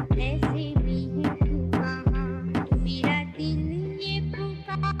ऐसे भी है तू कहाँ मेरा दिल ये पुकार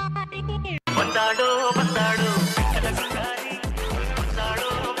ಬಂದಾಡೋ ಬಂದಾಡೋ ಬೆಟ್ಟದ ಬಿಕಾರಿ ಬಂದಾಡೋ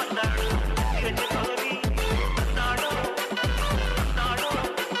ಬಂದಾಡೋ ತಿರಚಿ ತೋರಿ ಬಂದಾಡೋ ಬಂದಾಡೋ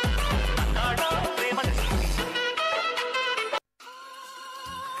ಬಂದಾಡೋ ಪ್ರೇಮ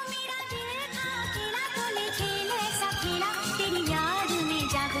बोले खेल ऐसा खेला तेरी याद में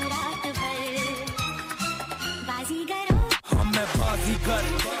जागो रात भर बाजीगर हम मैं बाजीगर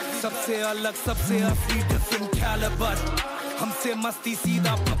सबसे अलग सबसे असली डिफरेंट कैलिबर हमसे मस्ती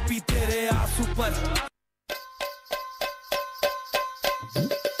सीधा पप्पी तेरे आंसू पर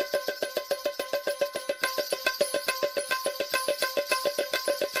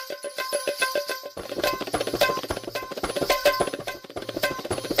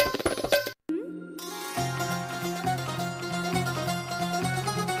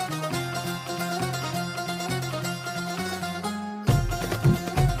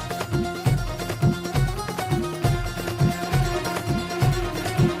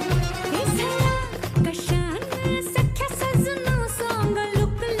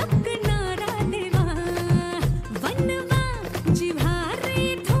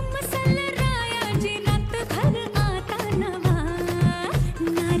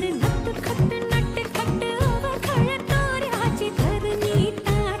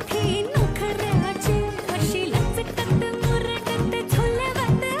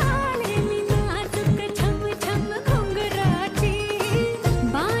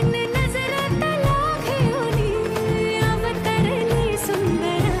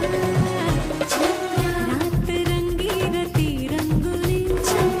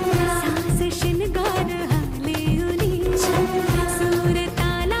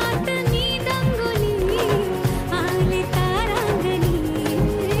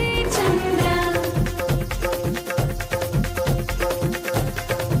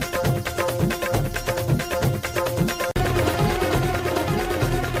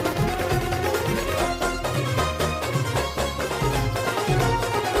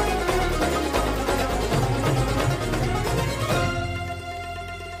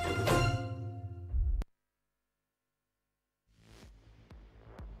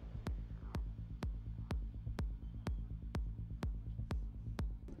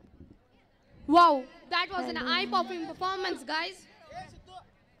Wow, that was an eye-popping performance, guys.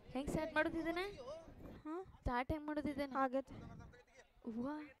 ಹೆಂಗ್ ಸ್ಟಾರ್ಟ್ ಮಾಡೋದಿದ್ದಾನೆ ಸ್ಟಾರ್ಟ್ ಹೆಂಗ್ ಮಾಡೋದಿದ್ದಾನೆ ಆಗತ್ತೆ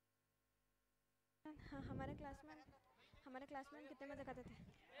ವಾ हमारे क्लास में हमारे क्लास में हम कितने मजे करते थे।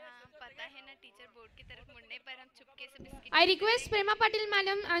 हाँ पता है ना, टीचर बोर्ड की तरफ मुड़ने पर हम चुपके से biscuit I request Prema Patil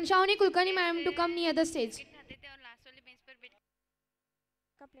madam and Shawnee Kulkarni madam to come near the stage. खाते थे और लास्ट वाली बेंच पर बैठ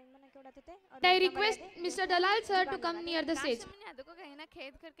का प्लेन बना के उड़ाते थे और I request Mr. Dalal sir to come near the stage. में यादों को कहीं ना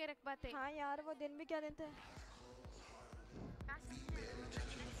खेद करके रख पाते। हाँ यार वो दिन भी क्या दिन थे।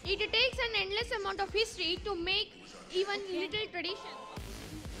 It takes an endless amount of history to make even little tradition.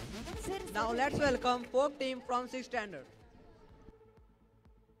 Now let's welcome folk team from 6th standard.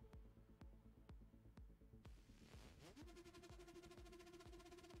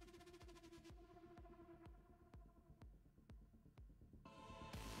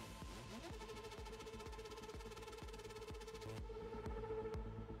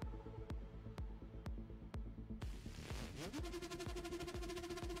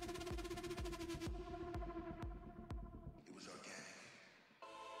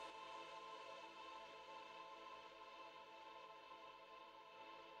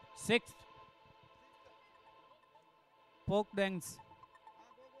 Sixth, folk dance.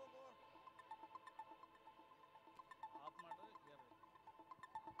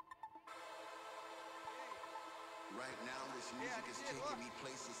 Right now, this music is taking me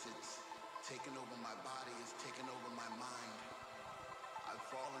places. It's taking over my body. It's taking over my mind. I've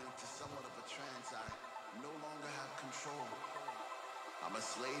fallen into somewhat of a trance. I no longer have control. I'm a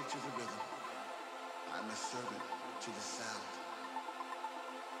slave to the rhythm. I'm a servant to the sound.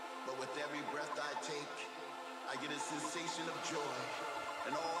 But with every breath I take, I get a sensation of joy.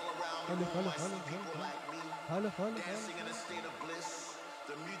 And all around the room I see people like me, dancing in a state of bliss.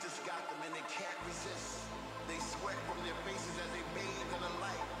 The music's got them and they can't resist. They sweat from their faces as they bathe in the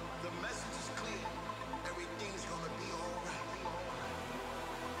light. The message is clear. Everything's gonna be alright.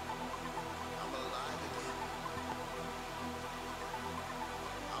 I'm alive again.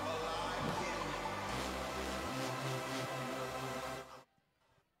 I'm alive again.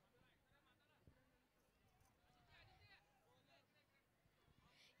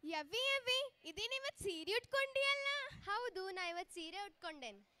 ಯವಿ ಯವಿ ಇದೇನು ಇವತ್ತು ಸೀರೆ ಉಟ್ಕೊಂಡಿಯಲ್ಲ? ಹೌದು, ನಾ ಇವತ್ತು ಸೀರೆ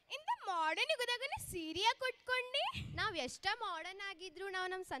ಉಟ್ಕೊಂಡೇನ್. ಇಂದ modern ಯುಗದಾಗನೇ ಸೀರೆ ಯಾಕೆ ಉಟ್ಕೊಂಡಿ? ನಾವು ಎಷ್ಟ ಮಾಡರ್ನ್ ಆಗಿದ್ರು ನಾವು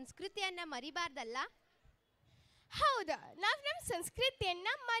ನಮ್ಮ ಸಂಸ್ಕೃತಿಯನ್ನ ಮರಿಬಾರ್ದಲ್ಲ. ಹೌದಾ, ನಾವು ನಮ್ಮ ಸಂಸ್ಕೃತಿಯನ್ನ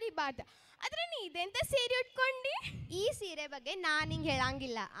ಮರಿಬಾರ್ದು. ಆದ್ರೆ ನೀ ಇದೆಂತ ಸೀರೆ ಉಟ್ಕೊಂಡಿ? ಈ ಸೀರೆ ಬಗ್ಗೆ ನಾನು ಹಿಂಗೆ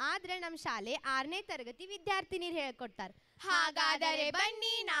ಹೇಳಂಗಿಲ್ಲ, ಆದ್ರೆ ನಮ್ಮ ಶಾಲೆ 6ನೇ ತರಗತಿ ವಿದ್ಯಾರ್ಥಿನಿರು ಹೇಳ್ಕೊಡ್ತಾರೆ. ಹಾಗಾದರೆ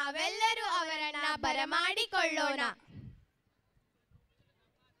ಬನ್ನಿ ನಾವೆಲ್ಲರೂ ಅವರನ್ನ ಬರಮಾಡಿಕೊಳ್ಳೋಣ.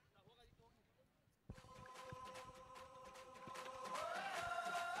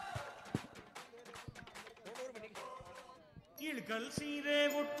 ಇಳ್ಕಲ್ ಸೀರೆ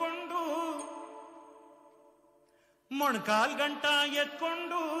ಉಟ್ಕೊಂಡು ಮೊಣಕಾಲ್ ಗಂಟ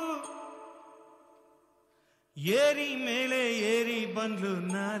ಎತ್ಕೊಂಡು ಏರಿ ಮೇಲೆ ಏರಿ ಬಂದ್ಲು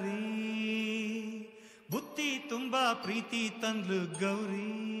ನಾರಿ, ಬುತ್ತಿ ತುಂಬಾ ಪ್ರೀತಿ ತಂದ್ಲು ಗೌರಿ.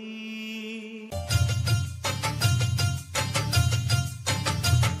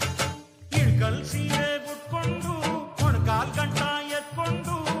 ಇಳ್ಕಲ್ ಸೀರೆ ಉಟ್ಕೊಂಡು ಮೊಣಕಾಲ್ ಗಂಟ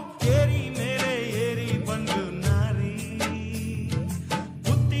ಎತ್ಕೊಂಡು ಏರಿ ಮೇಲೆ ಏರಿ ಬಂದ್ಲು ನಾರಿ,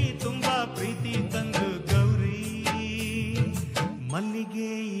 ಬುತ್ತಿ ತುಂಬಾ ಪ್ರೀತಿ ತಂದ್ಲು ಗೌರಿ. ಮಲ್ಲಿಗೆ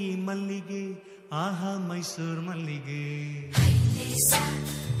ಈ ಮಲ್ಲಿಗೆ ಆಹಾ ಮೈಸೂರು ಮಲ್ಲಿಗೆ.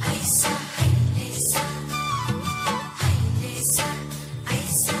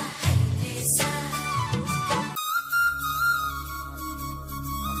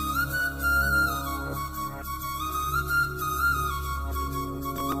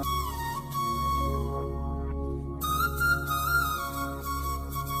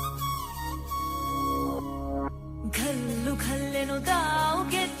 घल्लू घल्लेनु दाव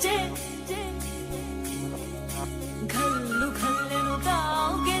ಗೆಜ್ಜೆ, घल्लू घल्लेनु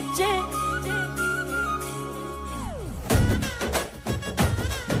दाव ಗೆಜ್ಜೆ.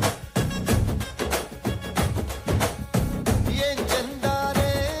 ಏನ್ ಚಂದಾನೆ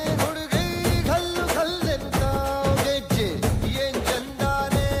ಹುಡುಗಿ ಘಲ್ಲು ಘಲ್ಲೆನು ತಾವ್ ಗೆಜ್ಜೆ. ಏನ್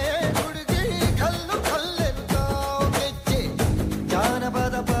ಚಂದಾನೆ ಹುಡುಗಿ ಘಲ್ಲು ಘಲ್ಲೆನು ತಾವ್ ಗೆಜ್ಜೆ.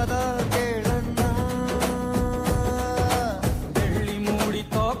 ಜಾನಪದ ಪದ ಕೇಳಣ್ಣ, ಬೆಳ್ಳಿ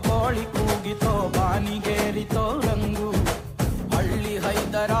ಮೂಡಿತೋ ಕೋಳಿ ಕೂಗಿತೋ ಬಾನಿಗೇರಿತೋ ರಂಗು. ಹಳ್ಳಿ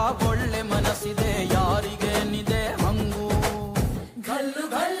ಹೈದರ ಒಳ್ಳೆ ಮನಸ್ಸಿದೆ ಯಾರಿಗೇನಿದೆ ಹಂಗು. घल्लू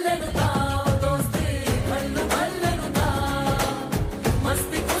घल्लेनु दाव ದೋಸ್ತಿ, घल्लू घल्लेनु दाव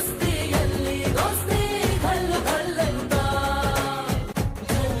ಮಸ್ತಿ ಕುಸ್ತಿಯಲ್ಲಿ ದೋಸ್ತಿ, घल्लू घल्लेनु दाव.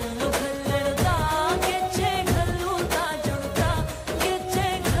 घल्लू घल्लेनु दाव ಗೆಜ್ಜೆ, घल्लू ತಾ ಜಣುದ ಗೆಜ್ಜೆ,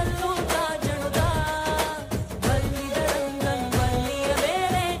 घल्लू ತಾ ಜಣುದ. ಬಲ್ಲಿದ ರಂಗನ್ ಬಲ್ಲಿಯ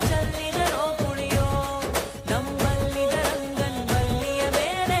ಮೇಲೆ ಚಲ್ಲಿದರೋ ಕುಣಿಯೋ, ನಮ್ಮಲ್ಲಿದ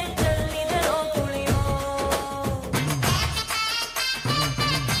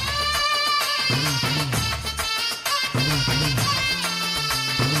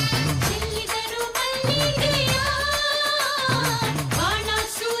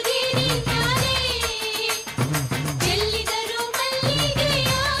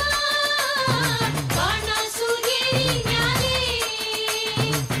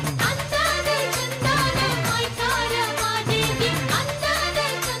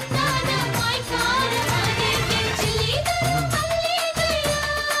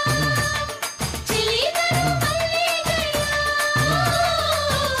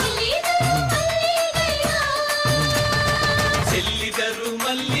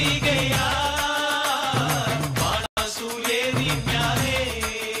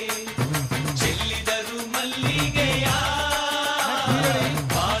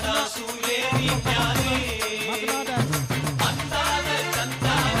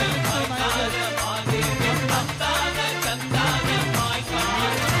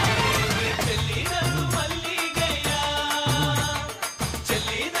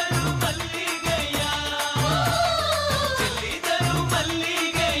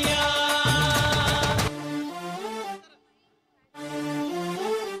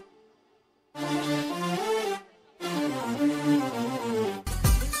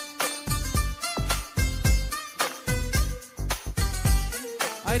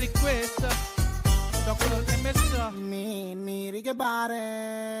I request Dr. MS. ನೀರಿಗೆ ಬಾರೆ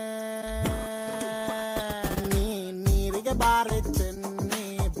ನೀರಿಗೆ ಬಾರೆ ಚೆನ್ನಿ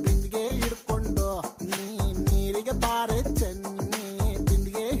ಬಿಂದಿಗೆ ಹಿಡ್ಕೊಂಡು ನೀರಿಗೆ ಬಾರೆ ಚೆನ್ನಿ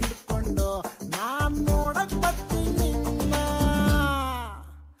ಬಿಂದಿಗೆ ಹಿಡ್ಕೊಂಡು ನಾನ್ ನೋಡಕ್ ಬರ್ತೀನಿ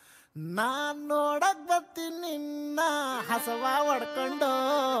ನಿನ್ನ ಹಸವ ಹೊಡ್ಕೊಂಡು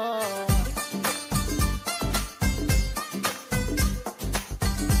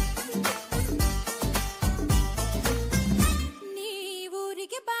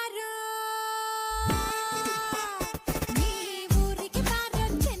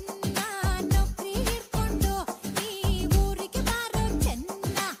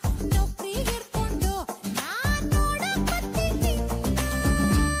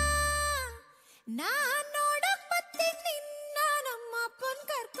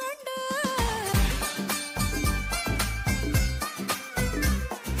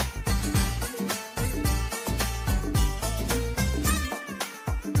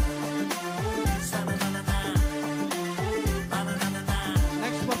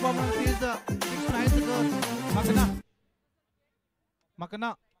Makana.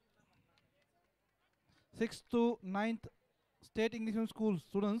 6th to 9th State English Medium School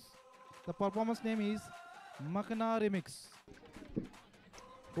students. The performance name is Makana Remix.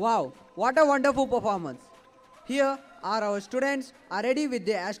 Wow, what a wonderful performance. Here are our students are ready with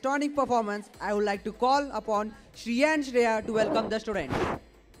their astonishing performance. I would like to call upon Shriya and Shreya to welcome the students.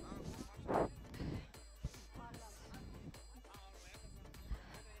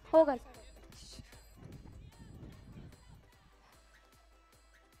 होगा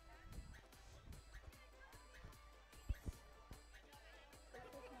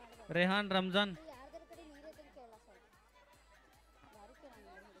रेहान रमजान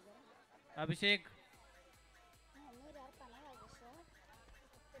अभिषेक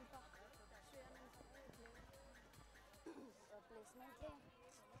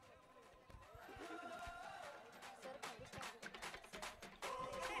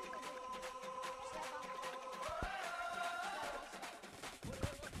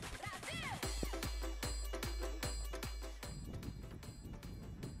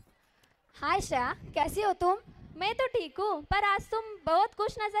हाय श्रेया, कैसी हो तुम? मैं तो ठीक हूँ, पर आज तुम बहुत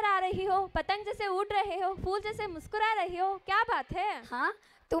खुश नजर आ रही हो। पतंग जैसे उड़ रहे हो, फूल जैसे मुस्कुरा रही हो, क्या बात है? हाँ,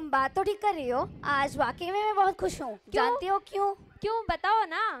 तुम बात तो ठीक कर रही हो। आज वाकई में मैं बहुत खुश हूँ। जानती हो क्यों? क्यों, बताओ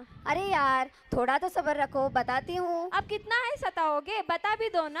ना। अरे यार, थोड़ा तो सब्र रखो, बताती हूँ। अब कितना है सताओगे, बता भी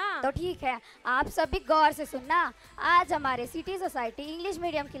दो ना। तो ठीक है, आप सभी गौर से सुनना। आज हमारे सिटी सोसाइटी इंग्लिश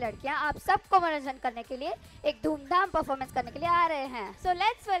मीडियम की लड़कियाँ आप सबको मनोरंजन करने के लिए एक धूमधाम परफॉर्मेंस करने के लिए आ रहे हैं। So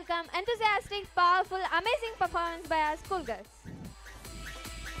let's welcome enthusiastic, powerful, amazing performance by our school girls.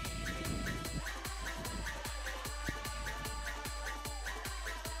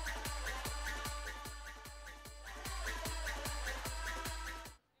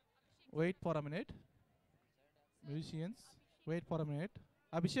 Wait for a minute. Musicians, wait for a minute.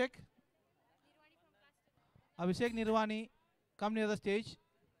 Abhishek Nirvani, come near the stage.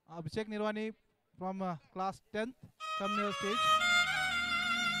 Abhishek Nirvani from class 10th, come near the stage.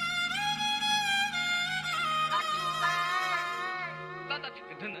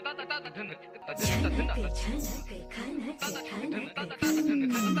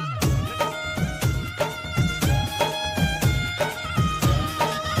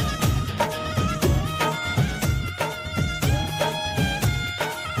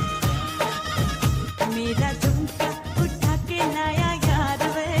 मेरा झुमका उठा के लाया यार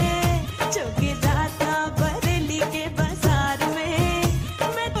वे, चौकीदार था बरेली के बाजार में।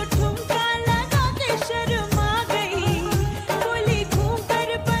 मैं तो ठुमका लगा के शर्मा गई, बोली घूम कर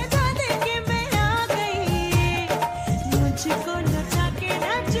बजा दे के मैं आ गई। मुझको नचा के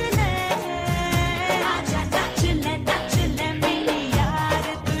नाच ले, आजा नाच ले मेरी यार,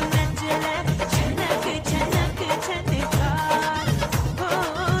 तू नच ले, झनक झनक झनकार। हो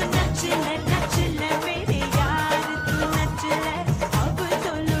नच ले मेरे यार, तू नच ले, अब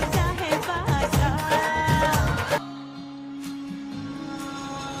तो लुटा है बाजार।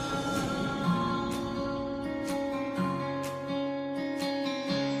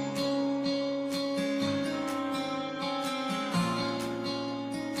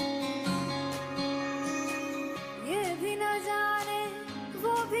 ये भी न जाने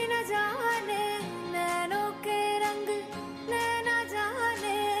वो भी न जाने, नैनों के रंग नैना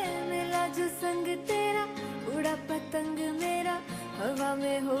जाने। मिला जो संग तेरा, उड़ा पतंग मेरा, हवा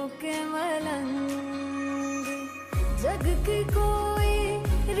में होके मलंग। जग की कोई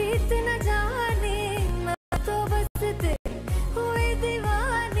रीत न जाने, मैं तो बस तेरी हुई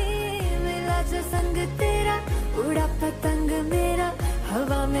दीवानी। मिला जो संग तेरा, उड़ा पतंग मेरा,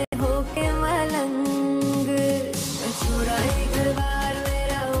 हवा में होके मलंग मैं छुड़ाई घर बार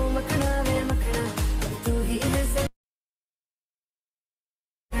मेरा ओ मखना वे मखना तू ही है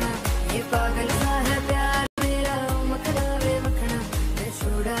ये पागल सा है प्यार मेरा ओ मखना वे मखना मैं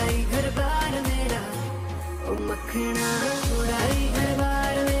छुड़ाई घर बार मेरा ओ मखना छुड़ाई घर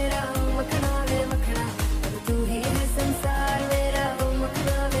बार मेरा ओ मखना वे मखना तू ही है संसार मेरा ओ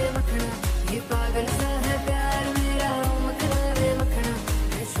मखना वे मखना ये पागल सा है प्यार मेरा ओ मखना वे मखना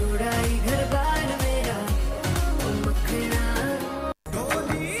मैं छुड़ाई घर बार मेरा ओ मखना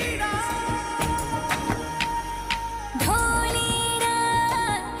ढोलेरा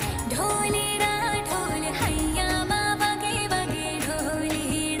ढोलेरा ढोल हैया माँ बगे बगे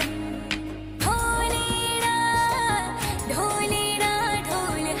ढोलेरा ढोलेरा ढोलेरा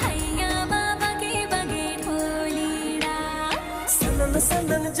ढोल हैया माँ बगे बगे ढोलेरा सनन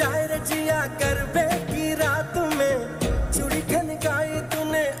सनन जाए रजिया करबे की रात में चूड़ी खनकाई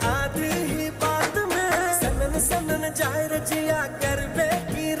तूने आधी ही बात में सनन सनन जाए रजिया करबे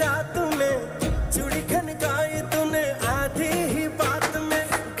की रात में चूड़ी खनकाई तूने आधी ही बात में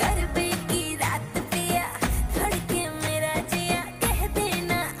गरबे की रात पिया धड़के मेरा जिया कह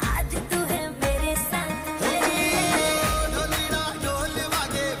देना आज तू है मेरे साथ ढोलीना ढोल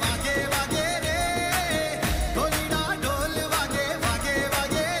वागे वागे वागे रे ढोलीना ढोल वागे वागे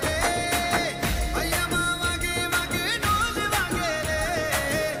वागे रे अय्या माँ वागे वागे ढोल वागे रे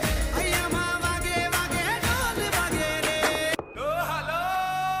अय्या माँ वागे वागे ढोल वागे रे ओ हेलो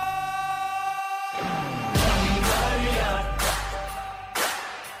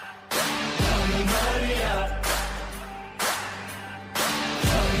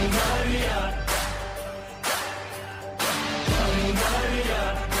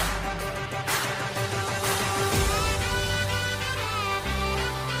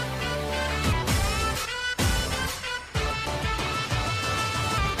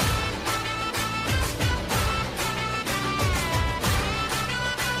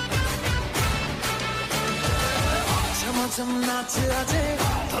छम नाच आजे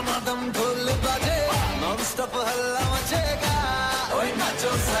धमाधम ढोल बाजे नॉन स्टॉप हल्ला मचेगा ओए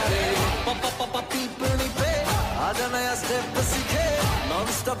नाचो सारे पप्पा पप्पा पीपनी पे आजा नया स्टेप सीखे नॉन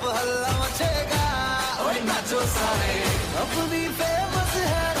स्टॉप हल्ला मचेगा ओए नाचो सारे अपनी फेमस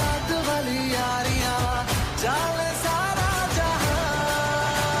है रात वाली यारियां जाने सारा जहां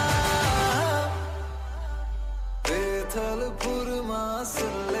बेथलपुर मां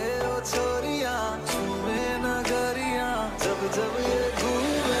सुन ले ओ छोरियां झूमे नगरियां जब जब ये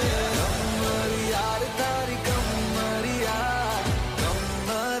घूमे कमर यार तारी कमर यार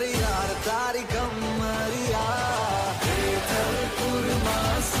तारी कमर यार बेथलपुर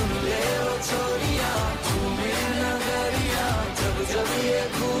मां सुन ले ओ छोरियां झूमे नगरियां जब जब ये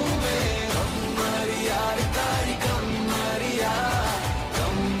घूमे कमर यार तारी कमर यार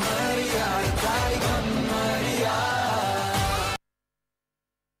तारी कमर यार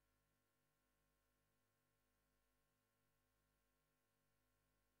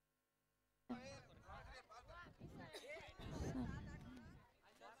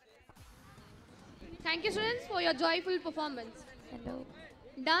Thank you, students, for your joyful performance. Hello.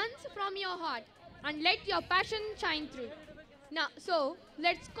 Dance from your heart and let your passion shine through. Now, so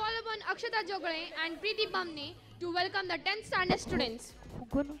let's call upon Akshata Jogale and Preeti Bamne to welcome the 10th standard students.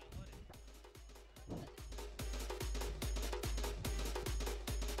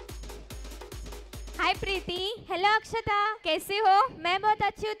 Hi Preeti. Hello अक्षता, कैसी हो? मैं बहुत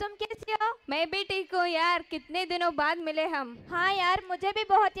अच्छी हूँ, तुम कैसी हो? मैं भी ठीक हूँ यार, कितने दिनों बाद मिले हम। हाँ यार, मुझे भी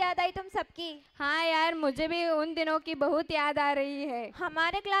बहुत याद आई तुम सबकी। हाँ यार, मुझे भी उन दिनों की बहुत याद आ रही है।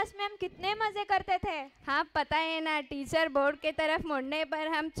 हमारे क्लास में हम कितने मजे करते थे। हाँ पता है ना, टीचर बोर्ड के तरफ मुड़ने पर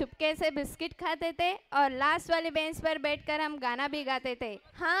हम चुपके से बिस्किट खाते थे और लास्ट वाली बेंच पर बैठकर हम गाना भी गाते थे।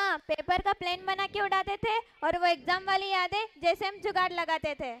 हाँ, पेपर का प्लेन बना के उड़ाते थे और वो एग्जाम वाली यादें जैसे हम जुगाड़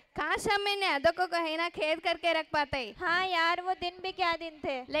लगाते थे। काश हम इन यादों को कहीं ना खेद करके रख पाते। हाँ यार, वो दिन भी क्या दिन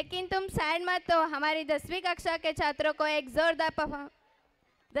थे। लेकिन तुम साइड मत, तो हमारी 10वीं कक्षा के छात्रों को एक जोरदार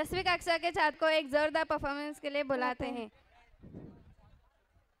परफॉर्मेंस के लिए बुलाते हैं।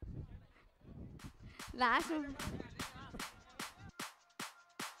 Last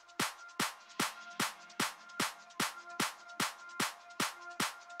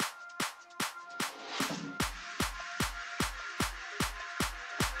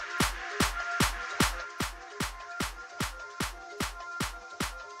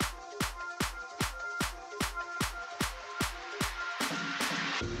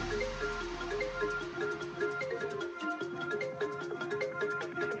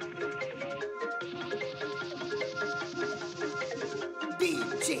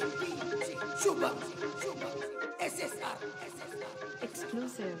DJ Shubham SSR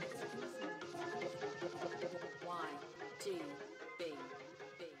Exclusive.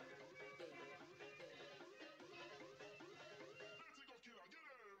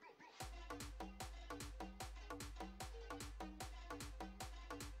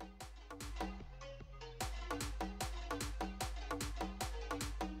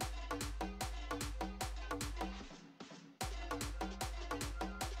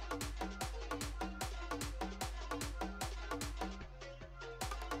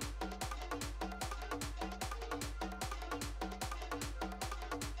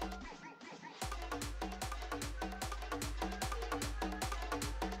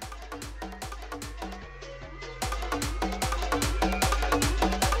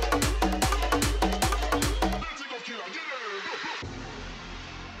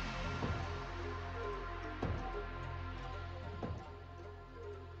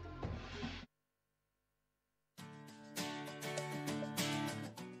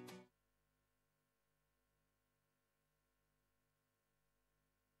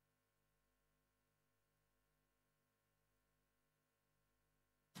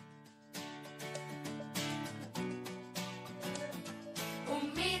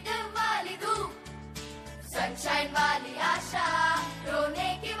 उम्मीद वाली धूप, सनशाइन वाली आशा, रोने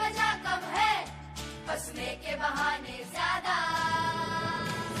की वजह कम है, हंसने के बहाने ज्यादा।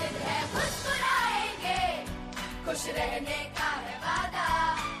 दिन है मुस्कुराएंगे, खुश रहने का है वादा।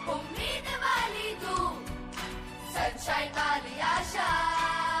 उम्मीद वाली धूप, सनशाइन वाली आशा।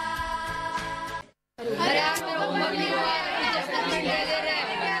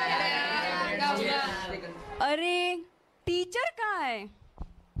 अरे टीचर कहाँ है?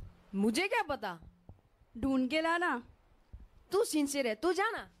 मुझे क्या पता, ढूंढ के लाना। तू सिंसियर है, तू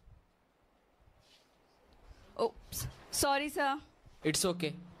जाना। ओ sorry sir. It's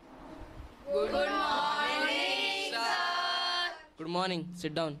okay. Good morning, sir. Good morning.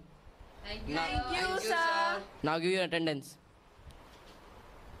 Sit down. Thank you, sir. Now give your attendance.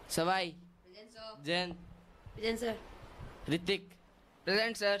 Savai. Present, sir. Jen. Present, sir. Ritik.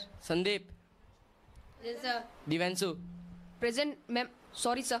 Present, sir. Sandeep. Present, sir. Divanshu. Present, ma'am.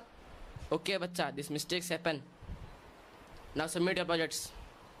 Sorry, sir. Okay, bacha. These mistakes happen. Now submit your projects.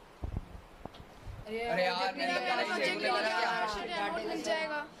 अरे यार, मिल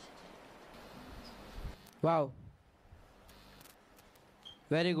जाएगा। Wow.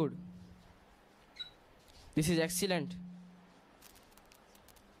 Very good. This is excellent.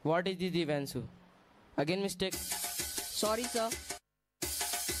 What is this, Divanshu? Again mistake. Sorry, sir.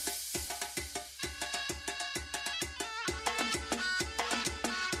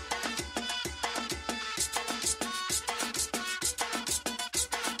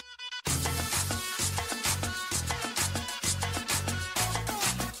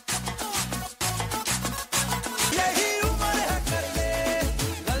 यही उम्र है कर ले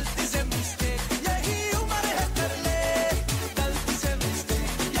गलती से मिस्टेक, यही उम्र है कर ले गलती से मिस्टेक,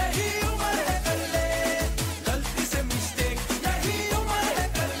 यही उम्र है कर ले गलती से मिस्टेक, यही उम्र है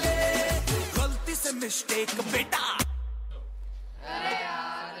कर ले गलती से मिस्टेक बेटा।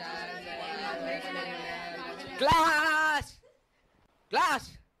 Class!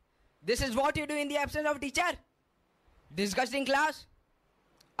 This is what you do in the absence of teacher? Disgusting class!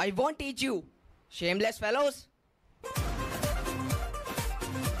 I won't teach you, shameless fellows!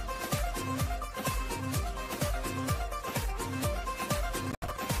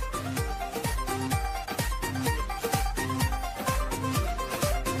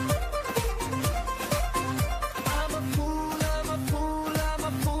 I'm a fool, I'm a fool, I'm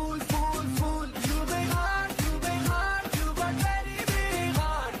a fool, fool, fool. You big heart, you big heart, you got very big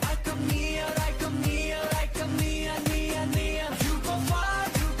heart. I come near, I come near, I come near, near, near. You go far,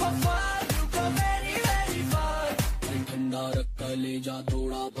 you go far, you go very, very far. ठंडा रख कर ले जा,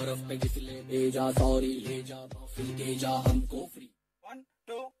 थोड़ा बर्फ पे फिसले दे जा, sorry ले जा, फिर दे जा हमको फ्री। 1,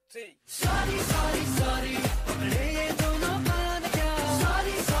 2, 3. Sorry, sorry, sorry. पकड़े ये दोनों कान क्या?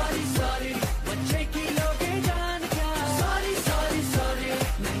 Sorry, sorry, sorry. बच्चे की लोगे जान क्या? Sorry, sorry, sorry.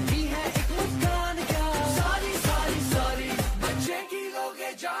 महंगी है एक मुस्कान क्या? Sorry, sorry, sorry. बच्चे की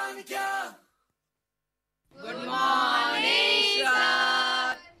लोगे जान क्या? Good morning,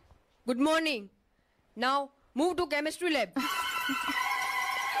 sir. Good morning. Now move to chemistry lab.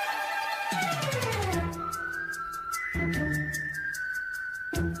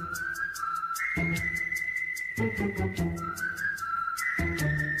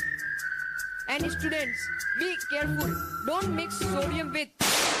 And students, be careful. Don't mix sodium with.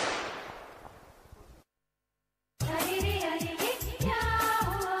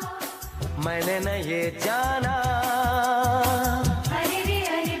 मैंने न ये जाना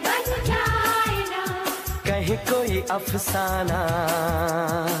कहीं कोई कोई अफसाना।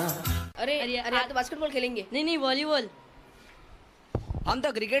 अरे अरे आज तो बास्केटबॉल खेलेंगे। नहीं नहीं वॉलीबॉल। हम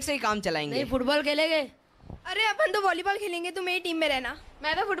तो क्रिकेट से ही काम चलाएंगे। नहीं फुटबॉल खेलेंगे। अरे अपन तो वॉलीबॉल खेलेंगे, तुम मेरी टीम में रहना।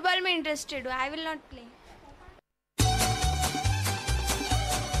 मैं तो फुटबॉल में इंटरेस्टेड हूँ, आई विल नॉट प्ले।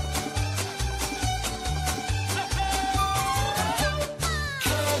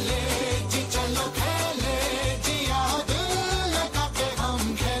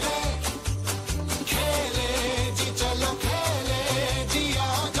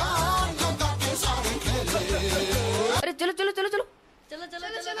 अरे चलो चलो चलो चलो चलो चलो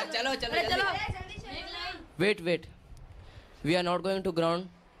चलो चलो चलो। Wait. We are not going to ground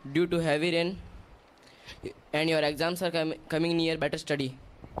due to heavy rain and your exams are coming near. Better study.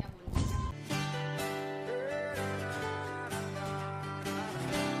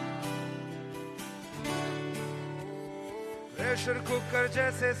 Pressure cooker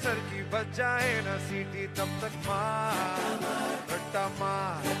जैसे सर की बच जाए ना सीटी, तब तक मार रट्टा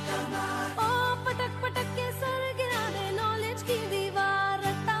मार। ओ पटक पटक के सर गिरा दे नॉलेज की दीवार,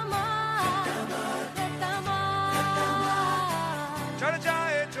 रट्टा मार रट्टा मार। चढ़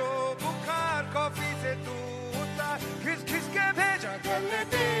जाए जो बुखार कॉफी से तू उतार, खिस खिस के भेजा कर ले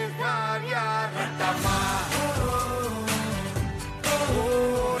तेज यार यार। रट्टा मार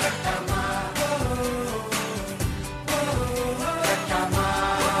रट्टा मार रट्टा मार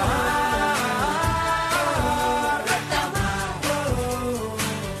रट्टा मार।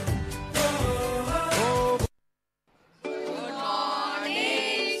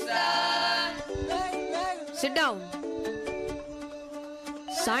 Sit down.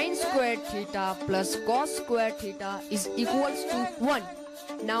 Sin squared theta plus cos squared theta is equals to 1.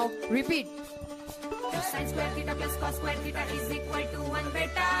 Now repeat. Sin square theta plus cos square theta is equal to 1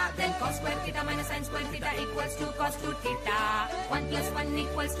 beta. Then cos square theta minus sin square theta equals to cos 2 theta. 1 plus 1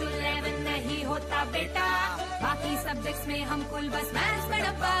 equals to 11 नहीं होता बेटा। बाकी subjects में हम कुल बस maths में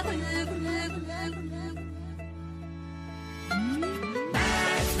डब्बा गुल गुल गुल गुल।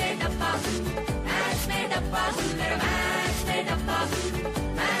 मैथ्स में डब्बा गुल, मैथ्स में डब्बा गुल, मेरा मैथ्स में डब्बा गुल,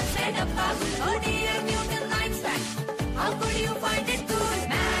 मैथ्स में डब्बा गुल। Oh dear Newton Einstein, how could you find it good?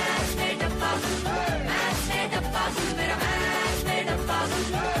 Maths में डब्बा गुल, मैथ्स में डब्बा गुल, मेरा मैथ्स में डब्बा गुल,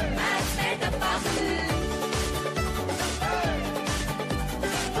 मैथ्स में डब्बा गुल।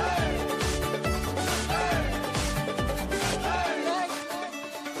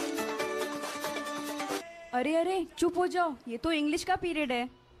 अरे अरे चुप हो जाओ, ये तो इंग्लिश का पीरियड है।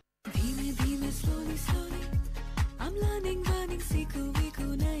 धीमे धीमे slowly slowly I'm learning सीखूं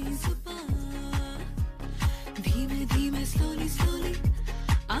वीखूं नई जुबान। धीमे धीमे slowly slowly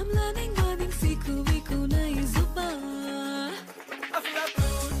I'm learning सीखूं वीखूं नई जुबान।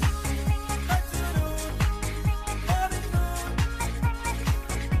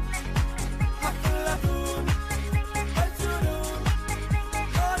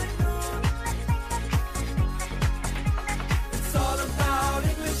 It's all about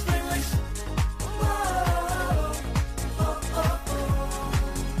English, English. Whoa, oh, oh, oh.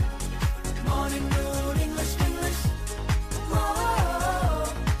 Morning, noon, English, English. Whoa,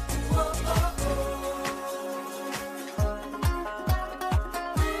 oh, oh,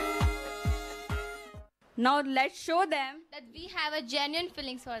 Now let's show them that we have a genuine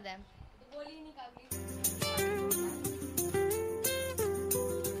feelings for them.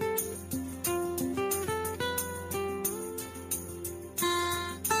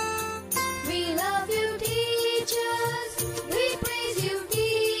 We love you, teachers. We praise you,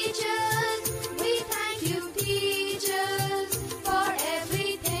 teachers. We thank you, teachers, for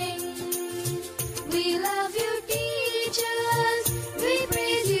everything. We love you, teachers. We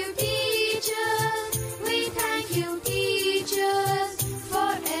praise you, teachers. We thank you, teachers,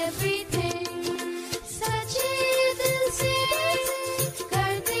 for everything. सच्चे दिल से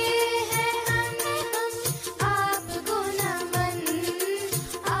करते हैं हम आपको नमन,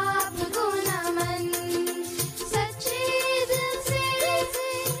 आपको नमन। सच्चे दिल से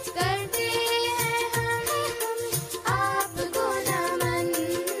करते हैं हम आपको नमन,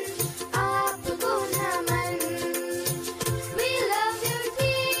 आपको नमन। We love you,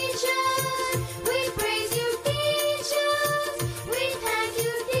 teachers. We praise you, teachers. We thank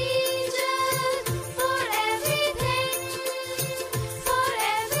you, teachers, for everything, for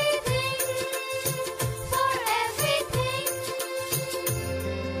everything, for everything.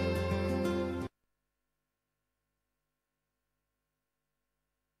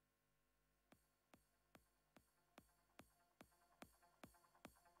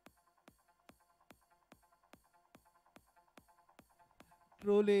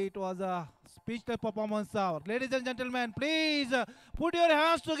 Truly, it was a speechless performance. Ladies and gentlemen, please put your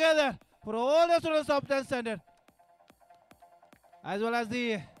hands together for all the students of 10th standard. as well as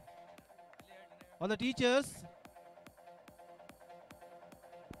the all the teachers.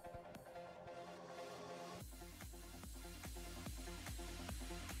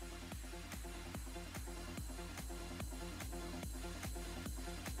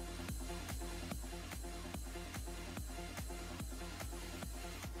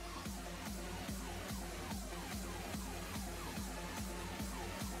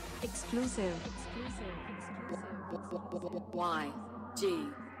 Exclusive. Y G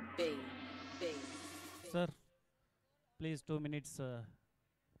B B. Sir, please 2 minutes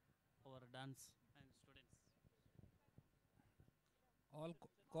for dance and students.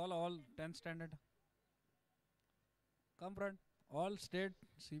 Call all 10th standard. Come front. All state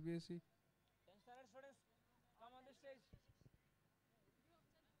CBSE. 10th standard students, come on the stage.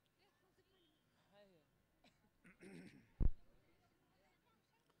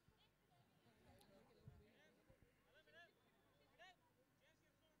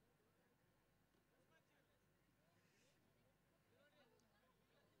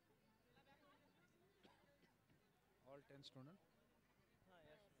 All 10 student.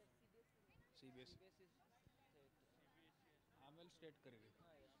 CBSE. Amel state करेंगे.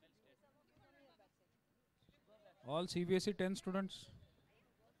 All CBSE 10 students.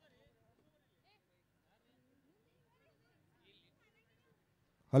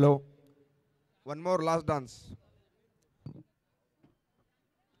 Hello. One more last dance.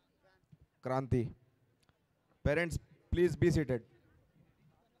 Kranti. Parents, please be seated.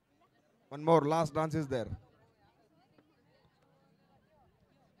 One more last dance is there.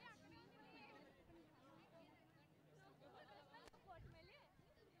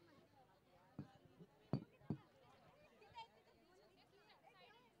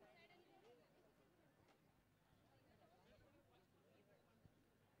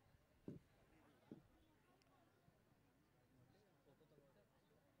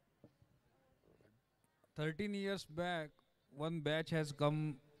 Thirteen years back, one batch has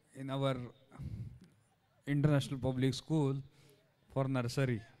come in our international public school for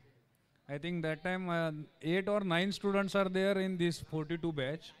nursery. I think that time 8 or 9 students are there in this 42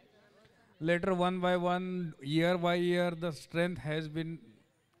 batch. Later, one by one, year by year, the strength has been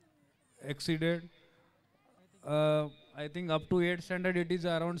exceeded. I think up to 8th standard it is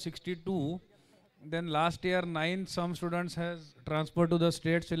around 62. Then last year 9 some students has transferred to the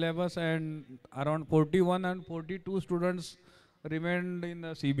state syllabus and around 41 and 42 students remained in the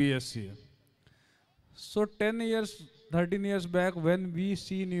CBSE. So 10 years, 13 years back when we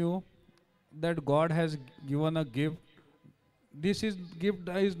seen you that God has given a gift, this is gift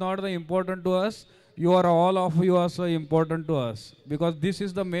is not the important to us. You are all of you are so important to us because this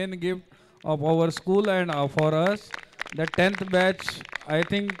is the main gift of our school and for us. The 10th batch, I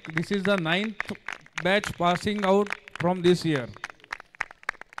think this is the 9th batch passing out from this year.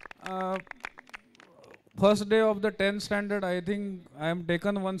 First day of the 10th standard, I think I am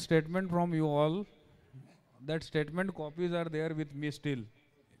taken one statement from you all. That statement copies are there with me still.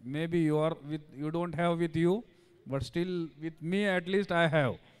 Maybe you don't have with you, but still with me at least I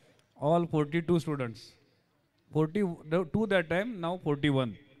have. All 42 students. 42 that time, now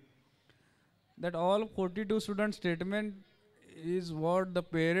 41. That all 42 student statement is what the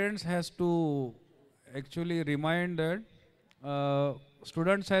parents has to actually remind that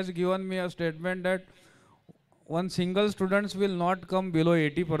students has given me a statement that one single students will not come below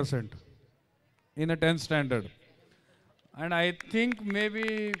 80% in a 10th standard. And I think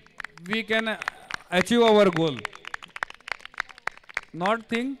maybe we can achieve our goal. Not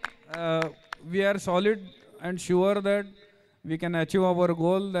think, we are solid and sure that we can achieve our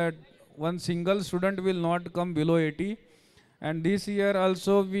goal that one single student will not come below 80. And this year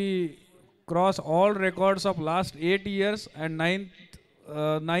also we cross all records of last 8 years and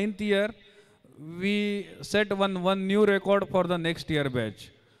ninth year we set one new record for the next year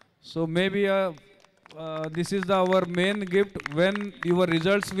batch. So maybe this is our main gift when your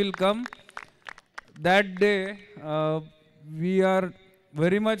results will come. That day we are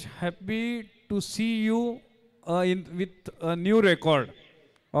very much happy to see you with a new record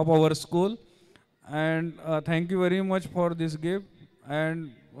of our school. And thank you very much for this gift.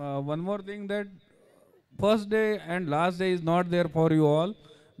 And one more thing that first day and last day is not there for you all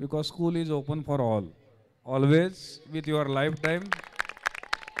because school is open for all. Always with your lifetime.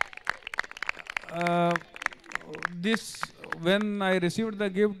 Uh, this when I received the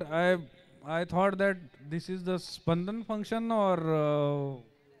gift, I thought that this is the Spandan function or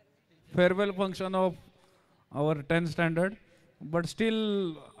farewell function of our 10th standard. But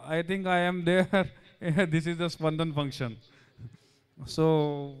still, I think I am there. This is the Spandan function.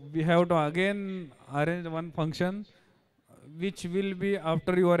 So we have to again arrange one function which will be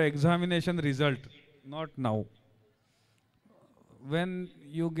after your examination result, not now. When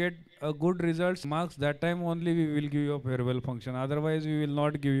you get a good results marks, that time only we will give you a farewell function. Otherwise, we will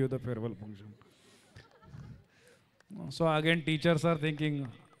not give you the farewell function. So again, teachers are thinking,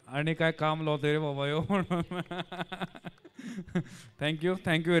 "Ani kai kaam laote re baba yo." Thank you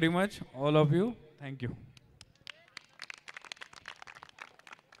very much, all of you. Thank you.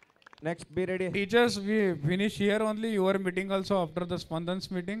 Next, be ready. Teachers, we finish here only. Your meeting also after the Spandan's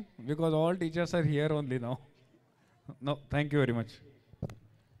meeting, because all teachers are here only now. No, thank you very much.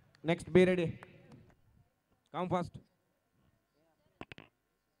 Next, be ready. Come first.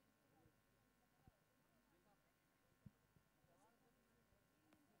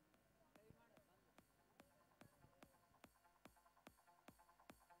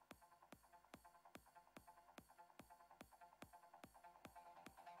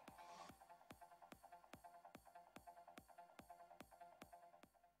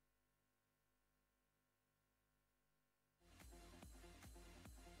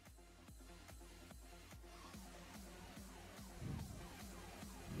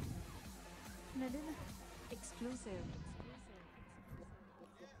 Exclusive.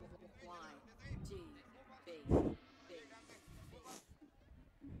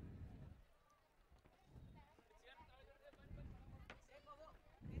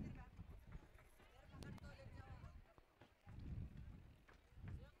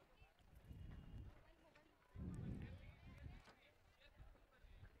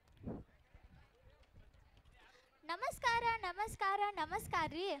 ನಮಸ್ಕಾರ ನಮಸ್ಕಾರ ನಮಸ್ಕಾರ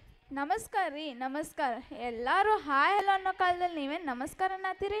ರೀ. ನಮಸ್ಕಾರ ರೀ, ನಮಸ್ಕಾರ. ಎಲ್ಲರೂ hi hello ಅನ್ನೋ ಕಾಲದಲ್ಲಿ ನೀವೇನು ನಮಸ್ಕಾರ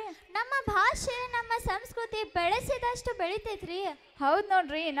ಅನ್ನತ್ತೀರಿ? ನಮ್ಮ ಭಾಷೆ ನಮ್ಮ ಸಂಸ್ಕೃತಿ ಬೆಳೆಸಿದಷ್ಟು ಬೆಳಿತೈತ್ರಿ. ಹೌದು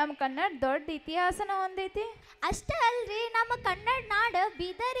ನೋಡ್ರಿ, ನಮ್ಮ ಕನ್ನಡ ದೊಡ್ಡ ಇತಿಹಾಸನ ಹೊಂದೈತಿ. ಅಷ್ಟೇ ಅಲ್ರಿ, ನಮ್ಮ ಕನ್ನಡ ನಾಡು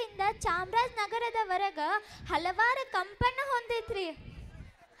ಬೀದರಿಂದ ಚಾಮರಾಜನಗರದವರೆಗ ಹಲವಾರು ಕಂಪನ್ನ ಹೊಂದೈತ್ರಿ.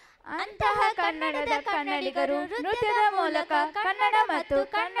 ಅಂತಹ ಕನ್ನಡದ ಕನ್ನಡಿಗರು ನೃತ್ಯದ ಮೂಲಕ ಕನ್ನಡ ಮತ್ತು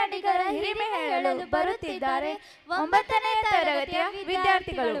ಕನ್ನಡಿಗರ ಹಿರಿಮೆ ಹೇಳಲು ಬರುತ್ತಿದ್ದಾರೆ 9ನೇ ತರಗತಿಯ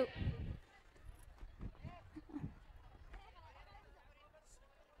ವಿದ್ಯಾರ್ಥಿಗಳು.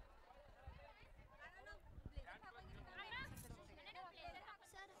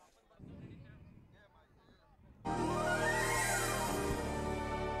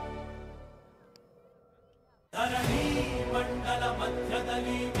 ಧರಣಿ ಮಂಡಲ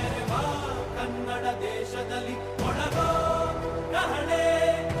ಮಧ್ಯದಲ್ಲಿ ಮೆರೆವ ಕನ್ನಡ ದೇಶದಲ್ಲಿ ಒಳಗೋ ಕಹಳೆ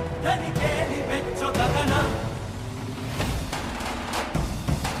ಧನಿ ಕೇಳಿ ಬೆಚ್ಚೋ ಗಗನ.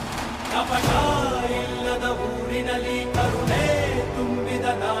 ಕಪಟ ಇಲ್ಲದ ಊರಿನಲ್ಲಿ ಕರುಣೆ ತುಂಬಿದ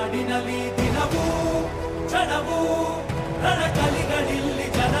ನಾಡಿನಲ್ಲಿ ದಿನವೂ ಕ್ಷಣವೂ ರಣಕಲಿಗಳಿಲ್ಲಿ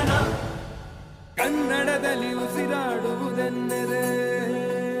ಜನನ. ಕನ್ನಡದಲ್ಲಿ ಉಸಿರಾಡುವುದೆಂದರೆ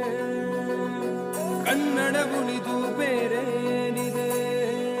ಕನ್ನಡ ಉಳಿದು ಬೇರೇನಿದೆ.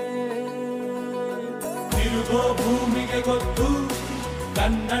 ತಿರುಗೋ ಭೂಮಿಗೆ ಗೊತ್ತು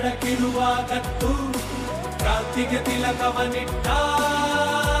ಕನ್ನಡಕ್ಕಿರುವ ಗತ್ತು. ಕ್ರಾಂತಿಗೆ ತಿಲಕವನಿಟ್ಟ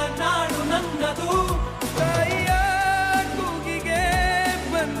ನಾಡು ನನ್ನದು. ತಾಯಿಯ ಕೂಗಿಗೆ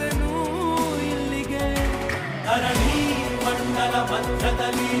ಬಂದೆನು ಇಲ್ಲಿಗೆ. ಧರಣಿ ಮಂಡಲ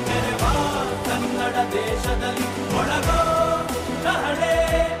ಮಧ್ಯದಲ್ಲಿ ಮೆರೆವ ಕನ್ನಡ ದೇಶದಲ್ಲಿ ಒಳಗೋ ಕಹಳೆ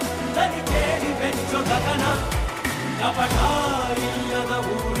ಧನಿ ಕೇಳಿ ಬೆಚ್ಚೋ ಗಗನ. ಕಪಟ ಇಲ್ಲದ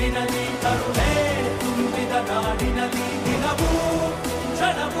ಊರಿನಲ್ಲಿ ಕರುಣೆ ತುಂಬಿದ ನಾಡಿನಲ್ಲಿ ದಿನವೂ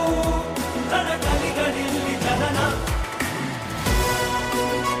ಕ್ಷಣವೂ ರಣಕಲಿಗಳಿಲ್ಲಿ ಜನನ.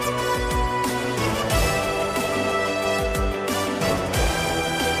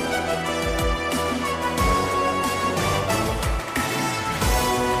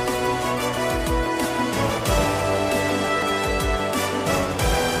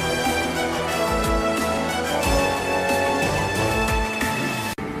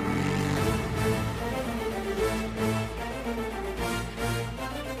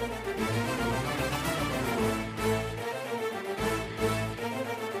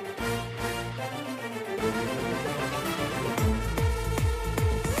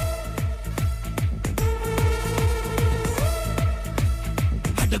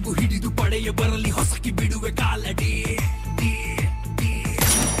 ಹಡಗು ಹಿಡಿದು ಪಡೆಯ ಬರಲಿ ಹೊಸಕಿ ಬಿಡುವೆ ಕಾಲಡಿ.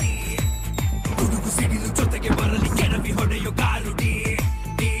 ಗುಡುಗು ಸಿಡಿಲು ಜೊತೆಗೆ ಬರಲಿ ಕೆಡವಿ ಹೊಡೆಯೋ ಗಾರುಡಿ.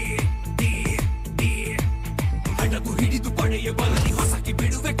 ಹಡಗು ಹಿಡಿದು ಪಡೆಯ ಬರಲಿ ಹೊಸಕಿ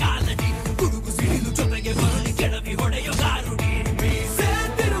ಬಿಡುವೆ ಕಾಲಡಿ. ಗುಡುಗು ಸಿಡಿಲು ಜೊತೆಗೆ ಬರಲಿ ಕೆಡವಿ ಹೊಡೆಯೋ ಗಾರುಡಿ.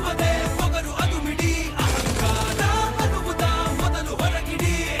 ಮೀಸೆತ್ತಿರುವುದೇ ಮೊಗರು ಅದು ಮಿಡಿ. ಅಹಂಕಾರ ಅನ್ನುವುದ ಮೊದಲು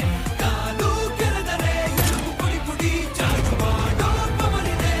ಹೊರಗಿಡಿ. ಕಾಲು ಕೆರೆದರೆ ಎಲುಬು ಪುಡಿ ಪುಡಿ. ಚಾರು ಮಾಡೋ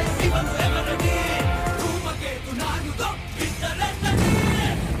ಪವನಿದೆ ಇವನು ಎವರಡಿ. ಧೂಮಕೇತು ನಾಡ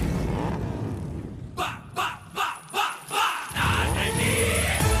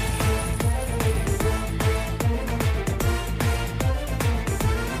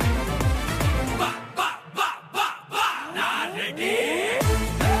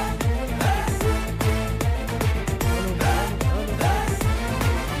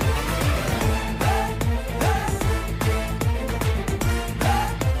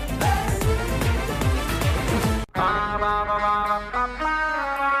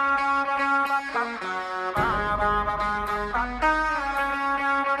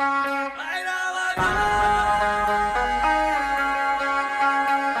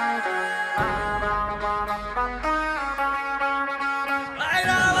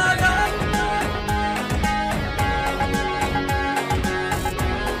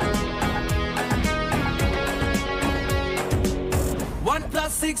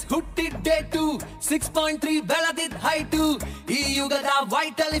 6 ಹುಟ್ಟಿದ್ದೆ ಟು 6.3 ಬೆಳೆದಿದ್ದ ಹೈಟು ಈ ಯುಗದ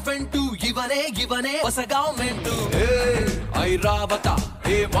ವೈಟ್ ಎಲಿಫೆಂಟ್ ಇವನೇ ಹೊಸ government Airavata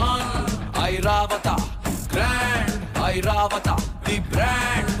A1 Airavata grand Airavata the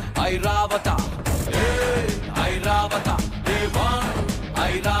brand Airavata Airavata A1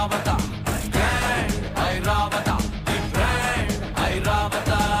 Airavata grand Airavata the brand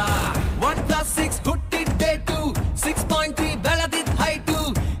Airavata 1+6 ಹುಟ್ಟಿದ್ದೆ to 6.3 ಬೆಳೆದಿದ್ದ ಹೈಟು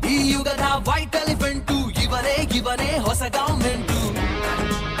ಈ ಯುಗದ ವೈಟ್ ಎಲಿಫೆಂಟು ಇವನೇ ಹೊಸ government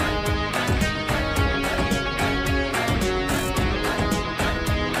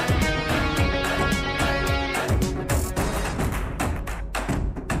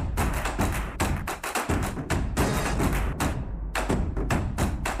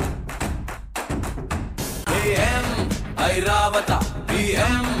Airavata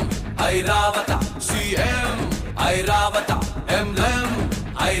PM Airavata CM Airavata MLM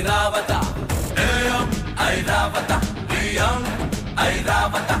Airavata AM Airavata PM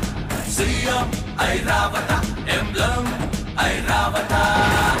Airavata CM Airavata MLM Airavata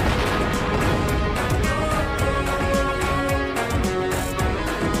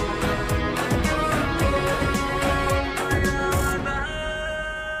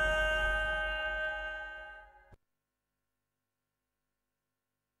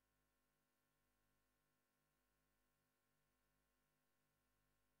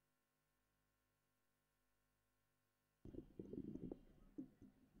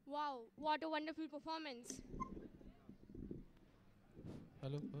Wow, what a wonderful performance.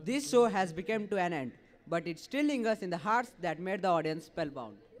 This show has become to an end, but it still lingers in the hearts that made the audience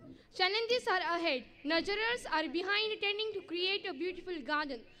spellbound. Challenges are ahead. Nurturers are behind tending to create a beautiful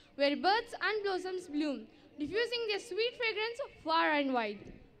garden where birds and blossoms bloom, diffusing their sweet fragrance far and wide.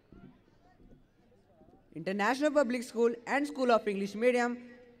 International Public School and School of English Medium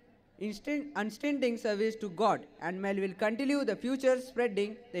unstinting service to God and Mel will continue the future spreading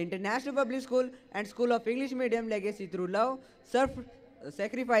the International Public School and School of English Medium legacy through love,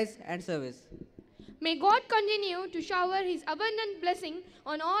 sacrifice and service. May God continue to shower His abundant blessing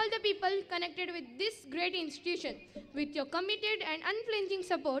on all the people connected with this great institution. With your committed and unflinching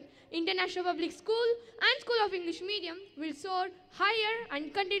support, International Public School and School of English Medium will soar higher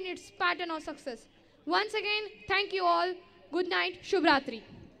and continue its pattern of success. Once again, thank you all. Good night. Shubhratri.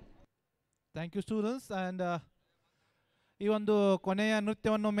 Thank you students and ಈ ಒಂದು ಕೊನೆಯ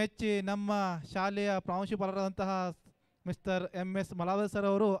ನೃತ್ಯವನ್ನು ಮೆಚ್ಚಿ ನಮ್ಮ ಶಾಲೆಯ ಪ್ರಾಂಶುಪಾಲರಾದಂತಹ mister MS ಮಲಾವರ್ sir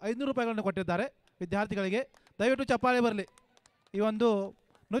ಅವರು 500 ರೂಪಾಯಿಗಳನ್ನು ಕೊಟ್ಟಿದ್ದಾರೆ ವಿದ್ಯಾರ್ಥಿಗಳಿಗೆ. ದಯವಿಟ್ಟು ಚಪ್ಪಾಳೆ ಬರಲಿ. ಈ ಒಂದು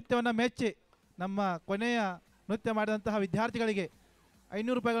ನೃತ್ಯವನ್ನು ಮೆಚ್ಚಿ ನಮ್ಮ ಕೊನೆಯ ನೃತ್ಯ ಮಾಡಿದಂತಹ ವಿದ್ಯಾರ್ಥಿಗಳಿಗೆ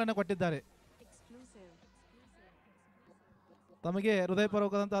 500 ರೂಪಾಯಿಗಳನ್ನು ಕೊಟ್ಟಿದ್ದಾರೆ. ತಮಗೆ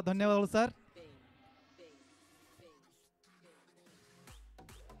ಹೃದಯಪೂರ್ವಕವಾದಂತಹ ಧನ್ಯವಾದಗಳು ಸರ್.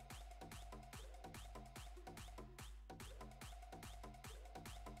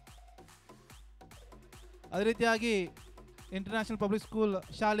 ಅದೇ ರೀತಿಯಾಗಿ ಇಂಟರ್ನ್ಯಾಷನಲ್ ಪಬ್ಲಿಕ್ ಸ್ಕೂಲ್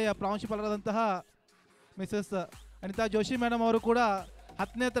ಶಾಲೆಯ ಪ್ರಾಂಶುಪಾಲರಾದಂತಹ ಮಿಸಸ್ ಅನಿತಾ ಜೋಶಿ ಮೇಡಮ್ ಅವರು ಕೂಡ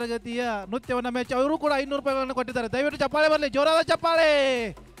 10ನೇ ತರಗತಿಯ ನೃತ್ಯವನ್ನು ಮೆಚ್ಚಿ ಅವರು ಕೂಡ 500 ರೂಪಾಯಿಗಳನ್ನು ಕೊಟ್ಟಿದ್ದಾರೆ. ದಯವಿಟ್ಟು ಚಪ್ಪಾಳೆ ಬರಲಿ, ಜೋರಾದ ಚಪ್ಪಾಳೆ.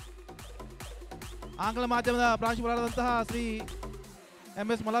 ಆಂಗ್ಲ ಮಾಧ್ಯಮದ ಪ್ರಾಂಶುಪಾಲರಾದಂತಹ ಶ್ರೀ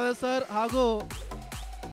MS ಮಲಾವರ್ ಸರ್ ಹಾಗೂ